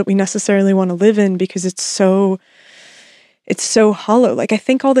world that we necessarily want to live in because it's so hollow. Like I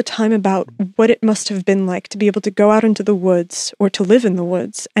think all the time about what it must have been like to be able to go out into the woods or to live in the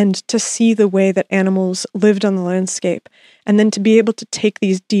woods and to see the way that animals lived on the landscape and then to be able to take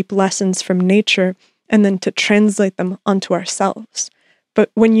these deep lessons from nature and then to translate them onto ourselves. But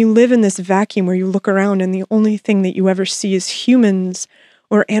when you live in this vacuum where you look around and the only thing that you ever see is humans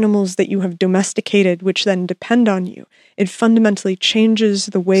or animals that you have domesticated, which then depend on you, it fundamentally changes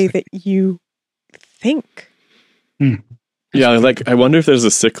the way that you think. Yeah, like I wonder if there's a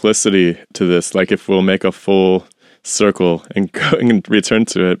cyclicity to this, like if we'll make a full circle and go and return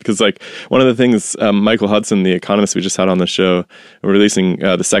to it. Because like one of the things, Michael Hudson, the economist we just had on the show, we're releasing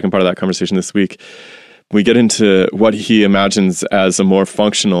the second part of that conversation this week. We get into what he imagines as a more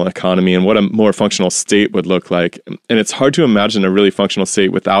functional economy and what a more functional state would look like. And it's hard to imagine a really functional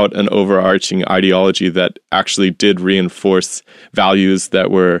state without an overarching ideology that actually did reinforce values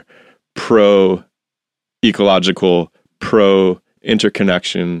that were pro-ecological,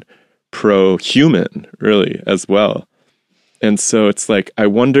 pro-interconnection, pro-human, really, as well. And so it's like, I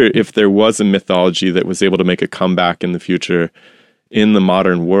wonder if there was a mythology that was able to make a comeback in the future, in the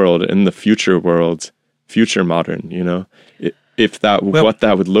modern world, in the future world, future modern, if that, what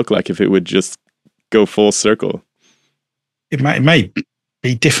that would look like, if it would just go full circle. It may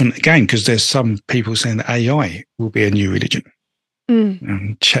be different again, because there's some people saying that AI will be a new religion.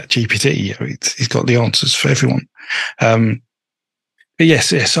 ChatGPT, he's got the answers for everyone. But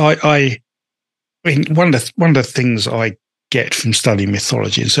yes, I mean, one of the things I get from studying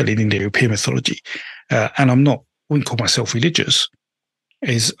mythology, and certainly in Indo-European mythology, and wouldn't call myself religious,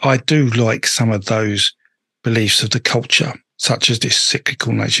 is I do like some of those beliefs of the culture, such as this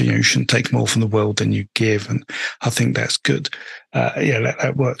cyclical nature. You shouldn't take more from the world than you give, and I think that's good.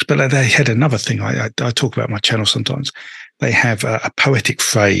 That works. But they had another thing I talk about on my channel sometimes. They have a poetic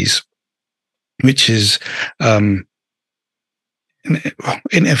phrase, which is, in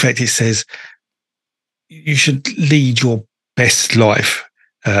effect, it says, you should lead your best life,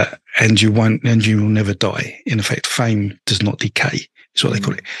 and you will never die. In effect, fame does not decay, is what they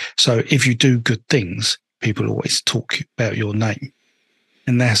call it. So if you do good things, people always talk about your name.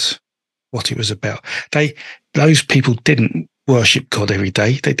 And that's what it was about. Those people didn't worship God every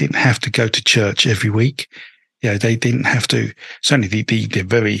day. They didn't have to go to church every week. They didn't have to. Certainly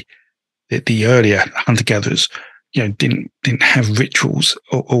the earlier hunter-gatherers, didn't have rituals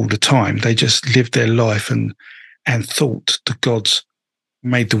all the time. They just lived their life and thought the gods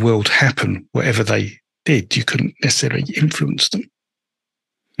made the world happen, whatever they did. You couldn't necessarily influence them.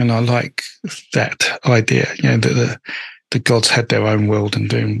 And I like that idea, that the gods had their own world and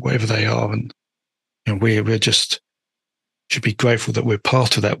doing whatever they are. And we're just should be grateful that we're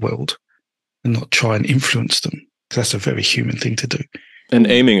part of that world and not try and influence them. Because that's a very human thing to do. And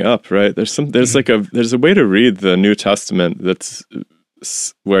aiming up, right? There's a way to read the New Testament that's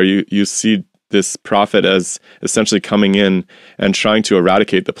where you see this prophet as essentially coming in and trying to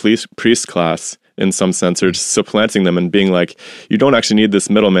eradicate the priest class in some sense, or just supplanting them and being like, you don't actually need this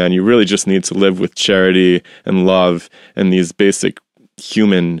middleman. You really just need to live with charity and love and these basic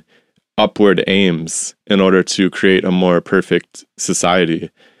human upward aims in order to create a more perfect society.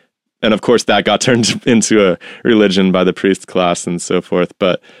 And of course, that got turned into a religion by the priest class and so forth.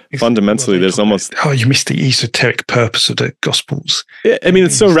 But fundamentally, there's almost... you missed the esoteric purpose of the Gospels. I mean,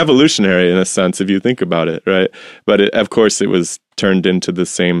 it's so revolutionary in a sense, if you think about it, right? But of course, it was turned into the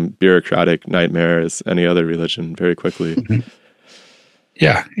same bureaucratic nightmare as any other religion very quickly. Mm-hmm.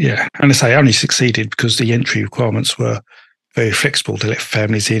 Yeah. And I say only succeeded because the entry requirements were very flexible. They let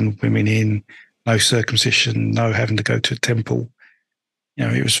families in, women in, no circumcision, no having to go to a temple.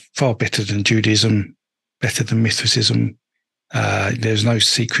 It was far better than Judaism, better than Mithraism. There's no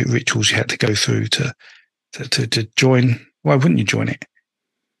secret rituals you had to go through to join. Why wouldn't you join it?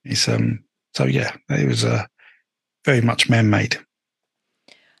 It's it was very much man-made.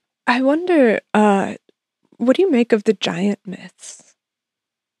 I wonder, what do you make of the giant myths?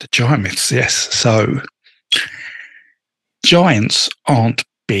 The giant myths, yes. So giants aren't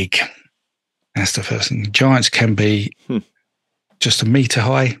big. That's the first thing. Giants can be just a meter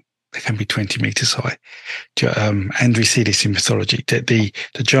high. They can be 20 meters high. And we see this in mythology. The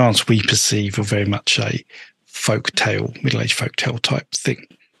giants we perceive are very much a folk tale, middle-aged folk tale type thing.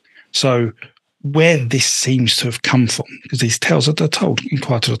 So where this seems to have come from, because these tales are told in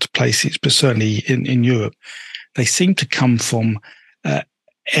quite a lot of places, but certainly in Europe, they seem to come from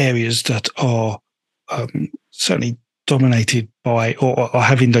areas that are certainly dominated by or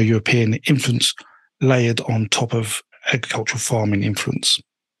have Indo-European influence layered on top of agricultural farming influence.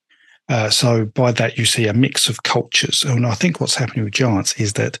 So by that, you see a mix of cultures. And I think what's happening with giants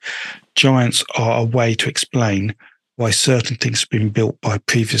is that giants are a way to explain why certain things have been built by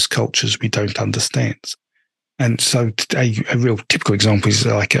previous cultures we don't understand. And so a real typical example is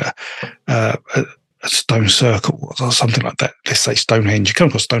like a stone circle or something like that. Let's say Stonehenge. You come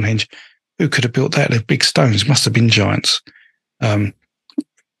across Stonehenge. Who could have built that? They're big stones. Must have been giants.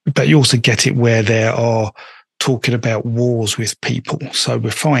 But you also get it where there are talking about wars with people. So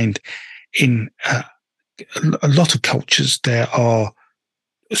we find in a lot of cultures there are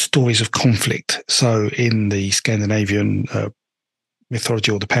stories of conflict. So in the Scandinavian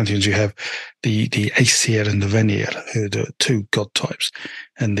mythology or the pantheons, you have the Aesir and the Vanir, who are the two god types.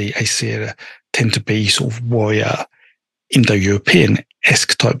 And the Aesir tend to be sort of warrior,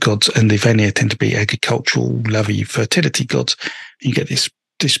 Indo-European-esque type gods, and the Vanir tend to be agricultural, lovey, fertility gods. And you get this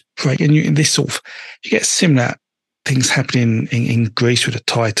break, and you get similar things happening in Greece with the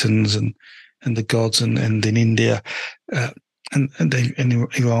Titans and the gods, and in India, and in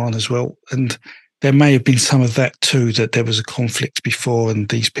Iran as well. And there may have been some of that too, that there was a conflict before and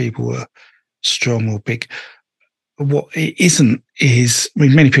these people were strong or big. What it isn't is,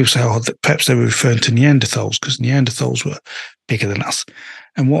 many people say, that perhaps they were referring to Neanderthals because Neanderthals were bigger than us.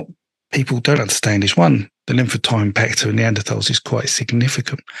 And what people don't understand is, one, the length of time back to Neanderthals is quite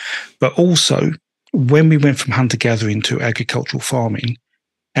significant. But also, when we went from hunter-gathering to agricultural farming,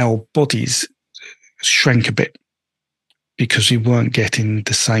 our bodies shrank a bit because we weren't getting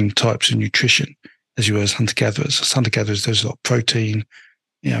the same types of nutrition as you were as hunter-gatherers. As hunter-gatherers, there's a lot of protein,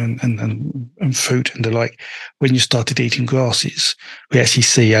 and fruit and the like. When you started eating grasses, we actually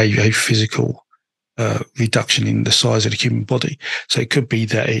see a physical reduction in the size of the human body. So it could be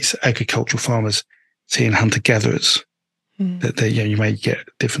that it's agricultural farmers seeing hunter-gatherers that you may get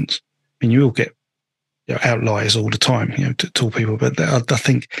a difference. I mean, you will get outliers all the time, to tall people, but I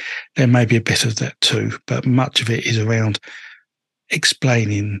think there may be a bit of that too. But much of it is around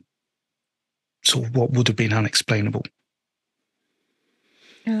explaining sort of what would have been unexplainable.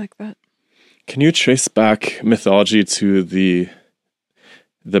 I like that. Can you trace back mythology to the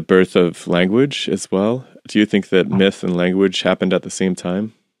birth of language as well? Do you think that myth and language happened at the same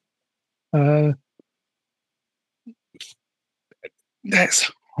time?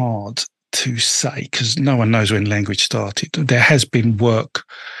 That's hard to say because no one knows when language started. There has been work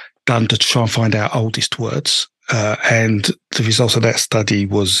done to try and find our oldest words. And the result of that study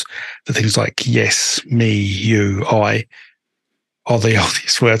was the things like yes, me, you, I are the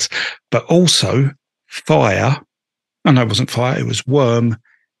oldest words, but also fire. Oh, no, it wasn't fire. It was worm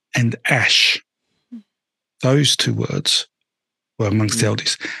and ash. Those two words were amongst the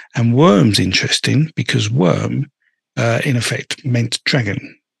oldest. And worm's interesting because worm, in effect, meant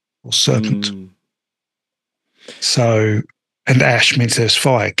dragon or serpent. So, and ash means there's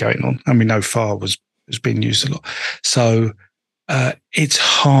fire going on. And we know fire was being used a lot. So it's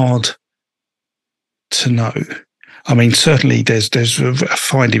hard to know. I mean, certainly there's a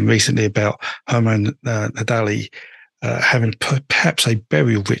finding recently about Homo naledi having perhaps a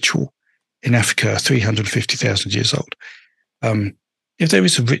burial ritual in Africa, 350,000 years old. If there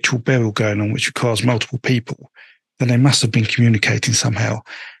is a ritual burial going on which requires multiple people, then they must have been communicating somehow.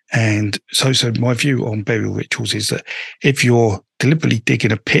 And so my view on burial rituals is that if you're deliberately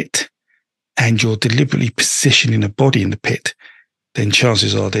digging a pit and you're deliberately positioning a body in the pit, then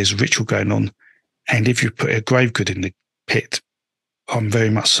chances are there's a ritual going on. And if you put a grave good in the pit, I'm very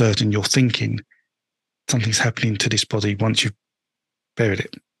much certain you're thinking something's happening to this body once you've buried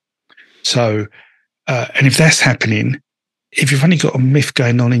it. So, and if that's happening, if you've only got a myth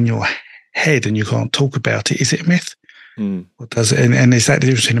going on in your head and you can't talk about it, is it a myth? Or does it? And is that the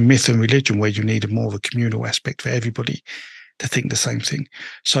difference in a myth and religion, where you need more of a communal aspect for everybody to think the same thing?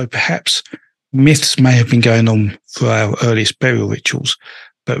 So perhaps myths may have been going on for our earliest burial rituals,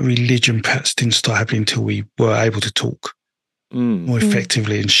 but religion perhaps didn't start happening until we were able to talk more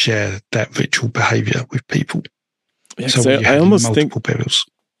effectively and share that ritual behavior with people. Yeah, so I almost think burials.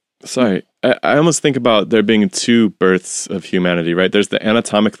 Sorry, I almost think about there being two births of humanity, right? There's the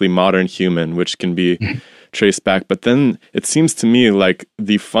anatomically modern human, which can be traced back, but then it seems to me like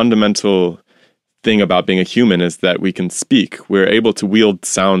the fundamental thing about being a human is that we can speak. We're able to wield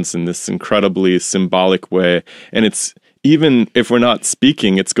sounds in this incredibly symbolic way, and it's even if we're not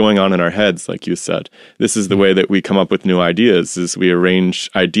speaking, it's going on in our heads, like you said. This is the way that we come up with new ideas, is we arrange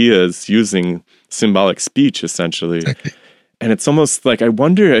ideas using symbolic speech, essentially. Exactly. And it's almost like I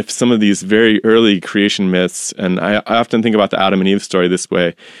wonder if some of these very early creation myths, and I often think about the Adam and Eve story this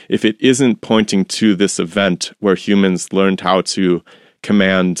way, if it isn't pointing to this event where humans learned how to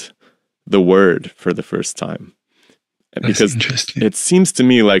command the word for the first time. Because it seems to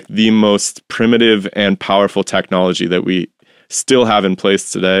me like the most primitive and powerful technology that we still have in place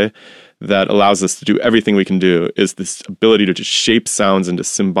today that allows us to do everything we can do is this ability to just shape sounds into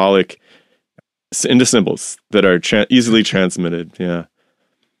symbols that are easily transmitted. Yeah.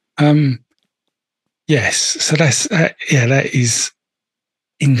 Yes. So that's that is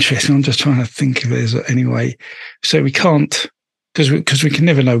interesting. I'm just trying to think if there's any way. So we can't, because we can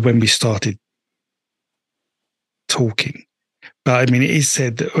never know when we started talking. But I mean, it is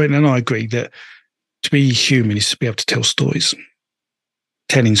said that, and I agree, that to be human is to be able to tell stories.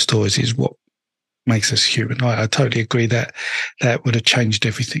 Telling stories is what makes us human. I totally agree that would have changed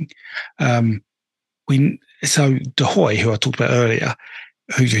everything. So Dahoy, who I talked about earlier,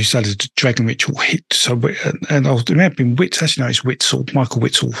 who studied the dragon ritual, and I was remembering it's Witzel, Michael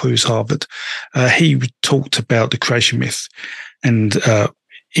Witzel, who's Harvard. He talked about the creation myth, and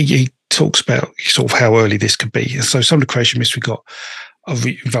he talks about sort of how early this could be. And so some of the creation myths we got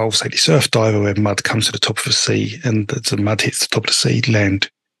involve, say, this earth diver where mud comes to the top of the sea, and the mud hits the top of the sea,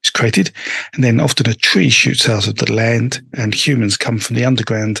 land is created, and then often a tree shoots out of the land, and humans come from the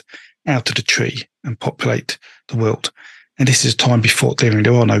underground out of the tree and populate the world. And this is time before there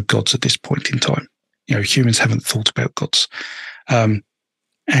are no gods at this point in time. You know, humans haven't thought about gods. And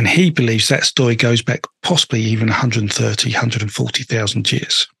he believes that story goes back possibly even 130, 140,000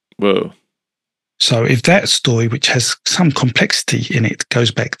 years. Whoa. So if that story, which has some complexity in it, goes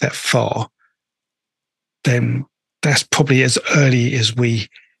back that far, then that's probably as early as we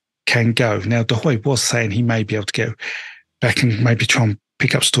can go. Now, Dahoy was saying he may be able to go back and maybe try and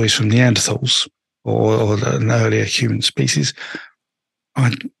pick up stories from Neanderthals or an earlier human species.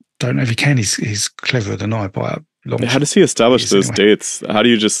 I don't know if he can. He's cleverer than I by a long How does he establish those dates? How do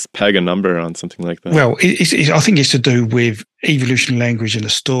you just peg a number on something like that? Well, I think it's to do with evolution language and the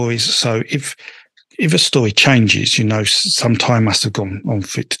stories. So if a story changes, some time must have gone on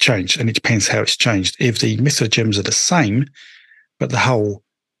for it to change, and it depends how it's changed. If the mythogems are the same, but the whole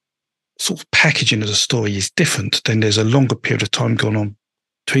sort of packaging of the story is different, then there's a longer period of time gone on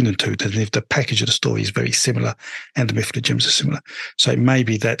between the two than if the package of the story is very similar and the mythogems are similar. So it may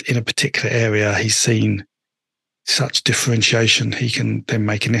be that in a particular area he's seen such differentiation, he can then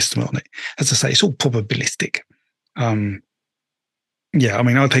make an estimate on it. As I say, it's all probabilistic. We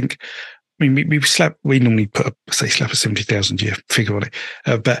normally slap a 70,000 year figure on it.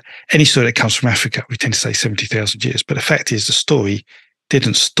 But any story that comes from Africa, we tend to say 70,000 years. But the fact is the story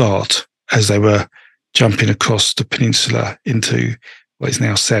didn't start as they were jumping across the peninsula into what is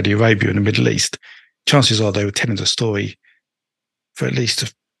now Saudi Arabia in the Middle East. Chances are they were telling the story for at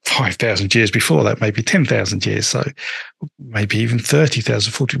least 5,000 years before that, maybe 10,000 years, so maybe even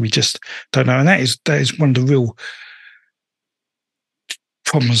 30,000, 40. We just don't know, and that is one of the real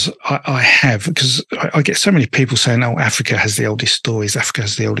problems I have, because I get so many people saying, "Oh, Africa has the oldest stories, Africa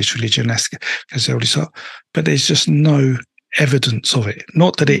has the oldest religion, Africa has the oldest art," but there's just no evidence of it.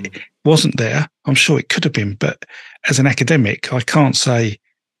 Not that it wasn't there; I'm sure it could have been, but as an academic, I can't say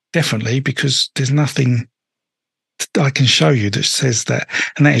definitely, because there's nothing I can show you that says that,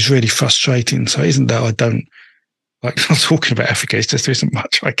 and that is really frustrating. So it isn't that I don't like not talking about Africa, it's just there isn't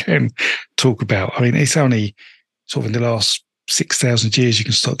much I can talk about. I mean, it's only sort of in the last 6,000 years you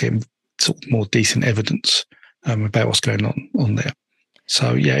can start getting sort of more decent evidence about what's going on there.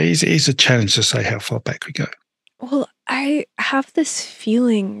 So yeah, it is a challenge to say how far back we go. Well, I have this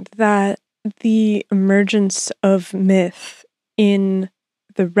feeling that the emergence of myth in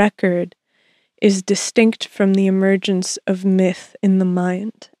the record is distinct from the emergence of myth in the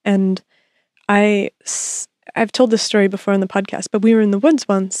mind. And I've told this story before on the podcast, but we were in the woods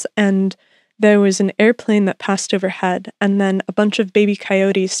once, and there was an airplane that passed overhead, and then a bunch of baby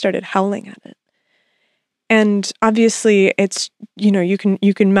coyotes started howling at it. And obviously it's, you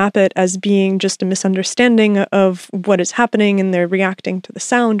can map it as being just a misunderstanding of what is happening, and they're reacting to the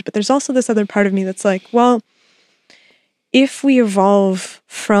sound. But there's also this other part of me that's like, well, if we evolve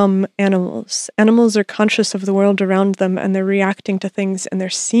from animals are conscious of the world around them, and they're reacting to things, and they're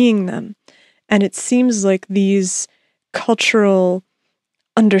seeing them. And it seems like these cultural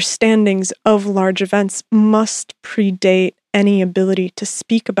understandings of large events must predate any ability to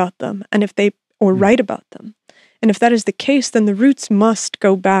speak about them, or write about them. And if that is the case, then the roots must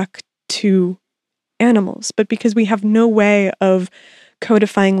go back to animals. But because we have no way of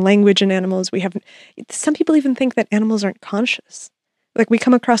codifying language in animals, some people even think that animals aren't conscious. Like, we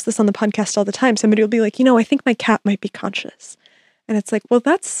come across this on the podcast all the time. Somebody will be like, I think my cat might be conscious. And it's like, well,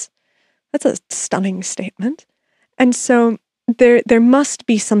 that's a stunning statement. And so there must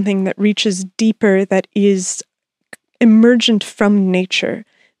be something that reaches deeper, that is emergent from nature,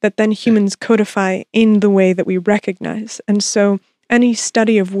 that then humans codify in the way that we recognize. And so any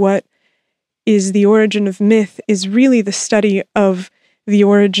study of what is the origin of myth is really the study of the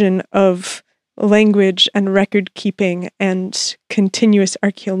origin of language and record keeping and continuous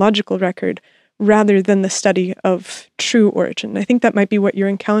archaeological record, rather than the study of true origin. I think that might be what you're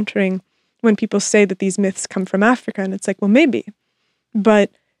encountering when people say that these myths come from Africa, and it's like, well, maybe.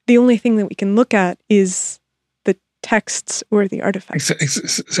 But the only thing that we can look at is the texts or the artifacts.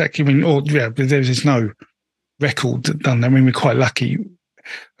 Exactly. I mean, but there's no record done. I mean, we're quite lucky.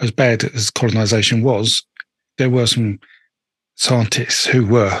 As bad as colonization was, there were some scientists who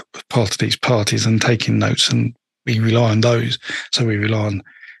were part of these parties and taking notes, and we rely on those. So we rely on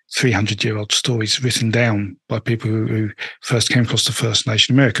 300-year-old stories written down by people who first came across the First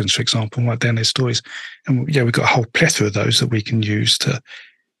Nation Americans, for example, and write down their stories. And we've got a whole plethora of those that we can use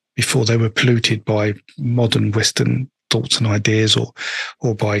before they were polluted by modern Western thoughts and ideas,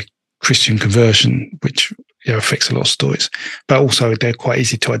 or by Christian conversion, which affects a lot of stories. But also they're quite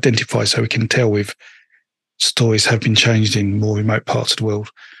easy to identify, so we can tell if stories have been changed in more remote parts of the world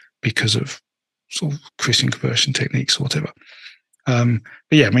because of sort of Christian conversion techniques or whatever. But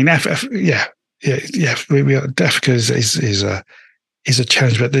yeah, I mean, Africa is a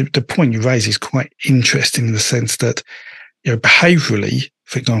challenge. But the point you raise is quite interesting in the sense that, behaviorally,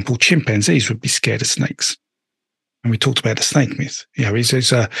 for example, chimpanzees would be scared of snakes. And we talked about the snake myth.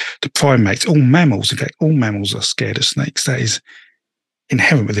 The primates, all mammals, in fact, all mammals are scared of snakes. That is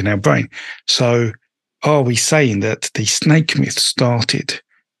inherent within our brain. So are we saying that the snake myth started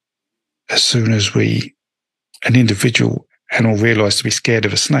as soon as an individual animal realized to be scared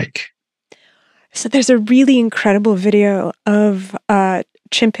of a snake? So there's a really incredible video of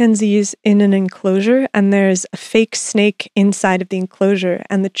chimpanzees in an enclosure, and there's a fake snake inside of the enclosure,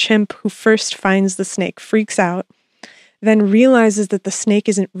 and the chimp who first finds the snake freaks out, then realizes that the snake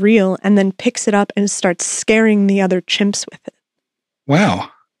isn't real, and then picks it up and starts scaring the other chimps with it.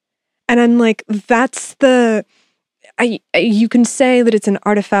 Wow. And I'm like, you can say that it's an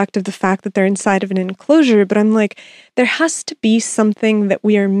artifact of the fact that they're inside of an enclosure, but I'm like, there has to be something that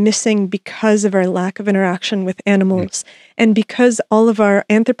we are missing because of our lack of interaction with animals, and because all of our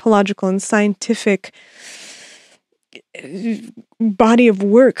anthropological and scientific body of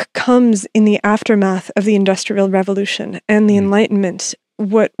work comes in the aftermath of the Industrial Revolution and the Enlightenment.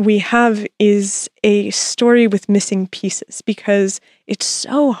 What we have is a story with missing pieces, because it's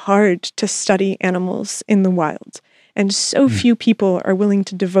so hard to study animals in the wild, and so few people are willing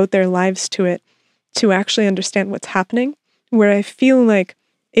to devote their lives to it to actually understand what's happening. Where I feel like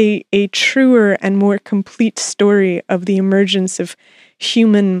a truer and more complete story of the emergence of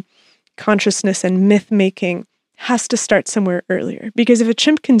human consciousness and myth making has to start somewhere earlier. Because if a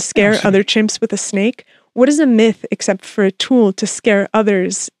chimp can scare other chimps with a snake, what is a myth except for a tool to scare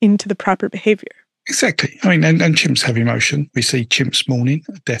others into the proper behavior? Exactly. I mean, and chimps have emotion. We see chimps mourning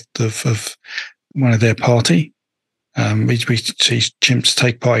the death of one of their party. We see chimps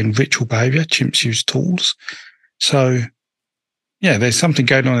take part in ritual behavior. Chimps use tools. So, yeah, there's something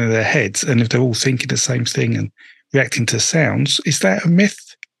going on in their heads. And if they're all thinking the same thing and reacting to sounds, is that a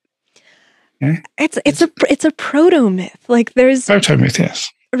myth? Yeah. It's a proto myth. Like there's proto myth, yes.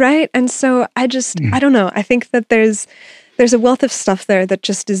 Right. And so I don't know. I think that there's a wealth of stuff there that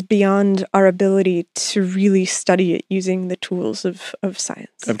just is beyond our ability to really study it using the tools of science.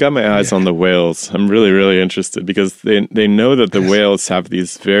 I've got my eyes on the whales. I'm really, really interested because they know that the whales have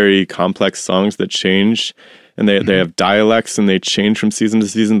these very complex songs that change, and they have dialects and they change from season to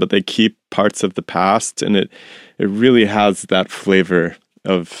season, but they keep parts of the past, and it really has that flavor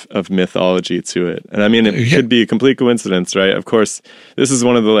of mythology to it. And I mean, it could be a complete coincidence, right? Of course, this is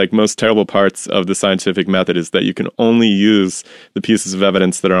one of the most terrible parts of the scientific method, is that you can only use the pieces of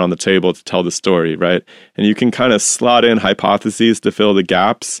evidence that are on the table to tell the story, right? And you can kind of slot in hypotheses to fill the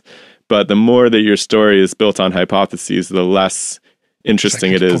gaps, but the more that your story is built on hypotheses, the less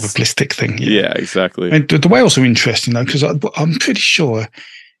interesting it is. Probabilistic thing. Yeah, exactly. And the whales are interesting though, because I'm pretty sure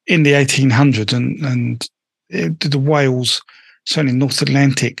in the 1800s and the whales, certainly North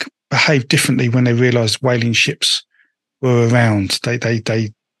Atlantic, behaved differently when they realised whaling ships were around.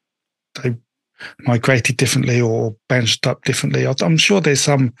 They migrated differently or bounced up differently. I'm sure there's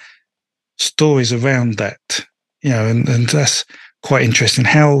some stories around that, and that's quite interesting.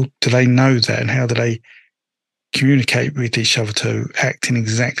 How do they know that, and how do they communicate with each other to act in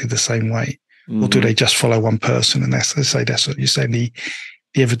exactly the same way? Or do they just follow one person? And that's what you're saying. The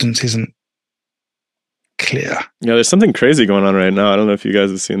evidence isn't clear. Yeah, there's something crazy going on right now. I don't know if you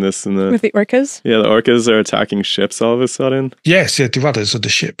guys have seen this with the orcas. Yeah, the orcas are attacking ships all of a sudden. Yes, the rudders of the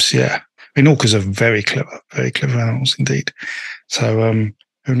ships. Yeah, I mean, orcas are very clever animals indeed. So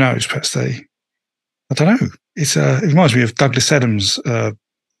who knows? Perhaps I don't know. It reminds me of Douglas Adams.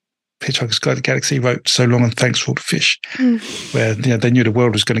 Hitchhiker's Guide to the Galaxy wrote "So Long and Thanks for All the Fish," where they knew the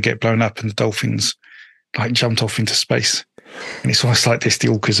world was going to get blown up and the dolphins jumped off into space. And it's almost like this: the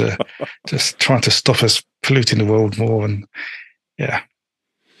orcas are just trying to stop us polluting the world more. And I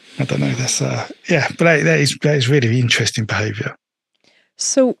don't know. That's but that is really interesting behaviour.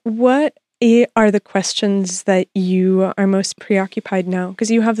 So, what are the questions that you are most preoccupied now?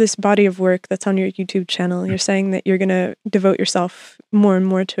 Because you have this body of work that's on your YouTube channel. You're saying that you're going to devote yourself more and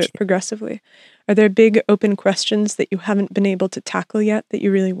more to it progressively. Are there big open questions that you haven't been able to tackle yet that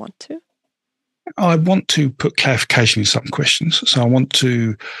you really want to? I want to put clarification in some questions. So I want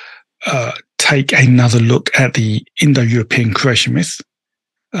to take another look at the Indo-European creation myth.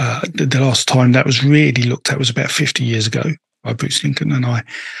 The last time that was really looked at was about 50 years ago by Bruce Lincoln, and I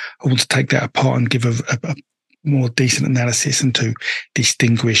want to take that apart and give a more decent analysis and to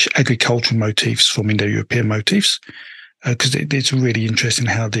distinguish agricultural motifs from Indo-European motifs, because it's really interesting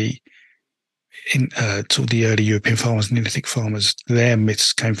how sort of the early European farmers and Neolithic farmers, their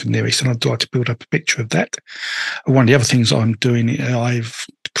myths came from the Near East, and I'd like to build up a picture of that. One of the other things I'm doing, I've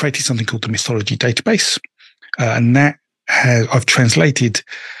created something called the Mythology database, and that I've translated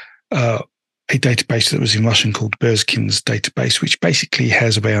a database that was in Russian called Berzkin's database, which basically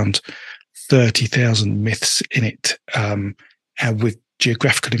has around 30,000 myths in it, and with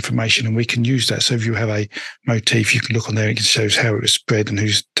geographical information, and we can use that. So if you have a motif, you can look on there and it shows how it was spread and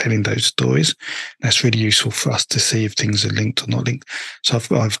who's telling those stories. That's really useful for us to see if things are linked or not linked. So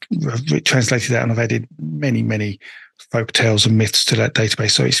I've translated that, and I've added many folk tales and myths to that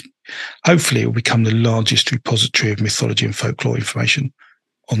database. So hopefully it will become the largest repository of mythology and folklore information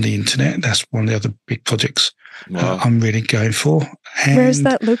on the internet. That's one of the other big projects I'm really going for. And where is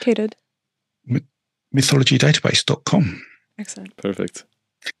that located? mythologydatabase.com. Excellent. Perfect.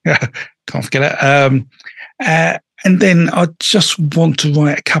 Yeah, can't forget that. And then I just want to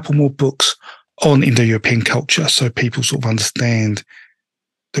write a couple more books on Indo-European culture so people sort of understand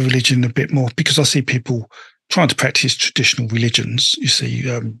the religion a bit more, because I see people trying to practice traditional religions. You see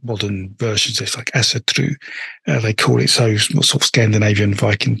modern versions, it's like Asatru, they call it, so sort of Scandinavian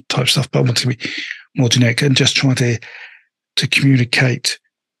Viking type stuff, but I want to be more generic and just try to communicate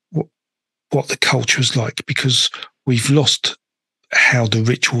what the culture is like, because we've lost how the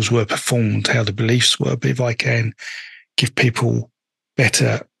rituals were performed, how the beliefs were. But if I can give people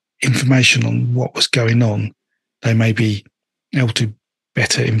better information on what was going on, they may be able to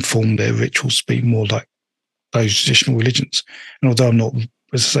better inform their rituals, be more like those traditional religions. And although I'm not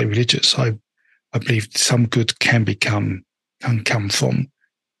as I say, religious. I believe some good can come from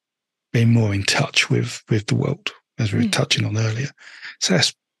being more in touch with the world, as we were touching on earlier. So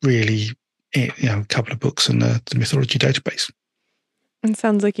that's really it, a couple of books and the Mythology database. It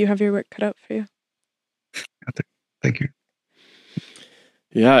sounds like you have your work cut out for you. Thank you.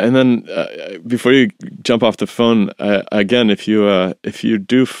 Yeah, and then before you jump off the phone, again, if you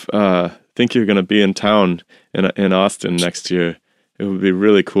do think you're going to be in town in Austin next year, it would be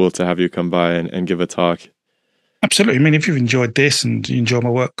really cool to have you come by and give a talk. Absolutely. I mean, if you've enjoyed this and you enjoy my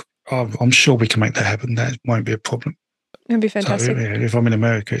work, I'm sure we can make that happen. That won't be a problem. It'd be fantastic. So, if I'm in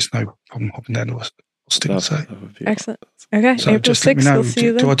America, it's no problem hopping down to Austin. That would be excellent. Okay, so April 6th, we'll see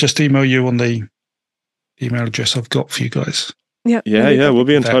you then. Do I just email you on the email address I've got for you guys? Yeah, we'll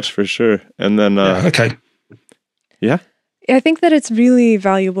be in touch for sure. And then, okay. Yeah. I think that it's really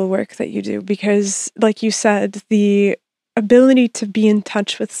valuable work that you do because, like you said, the ability to be in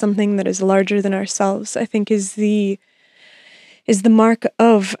touch with something that is larger than ourselves, I think, is the mark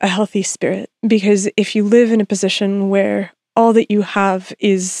of a healthy spirit. Because if you live in a position where all that you have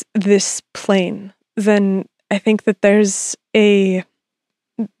is this plane, then I think that there's a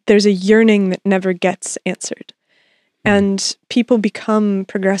yearning that never gets answered. And people become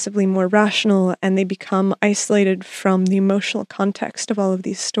progressively more rational and they become isolated from the emotional context of all of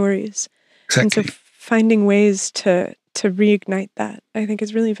these stories. Exactly. And so finding ways to reignite that, I think,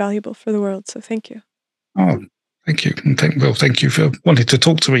 is really valuable for the world. So thank you. Oh, thank you. And thank you for wanting to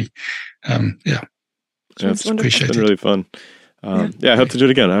talk to me. It's appreciated. It's been really fun. I hope to do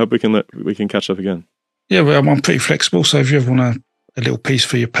it again. I hope we can catch up again. Yeah, well, I'm pretty flexible. So if you ever want a little piece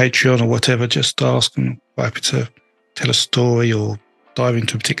for your Patreon or whatever, just ask and I'm happy to tell a story or dive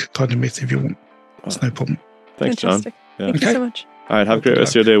into a particular kind of myth if you want. It's no problem. Thanks, fantastic. John. Thank you so much. All right, have a great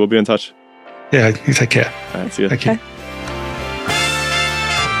rest of your day. We'll be in touch. Yeah, you take care. All right, see you. Thank you. Bye.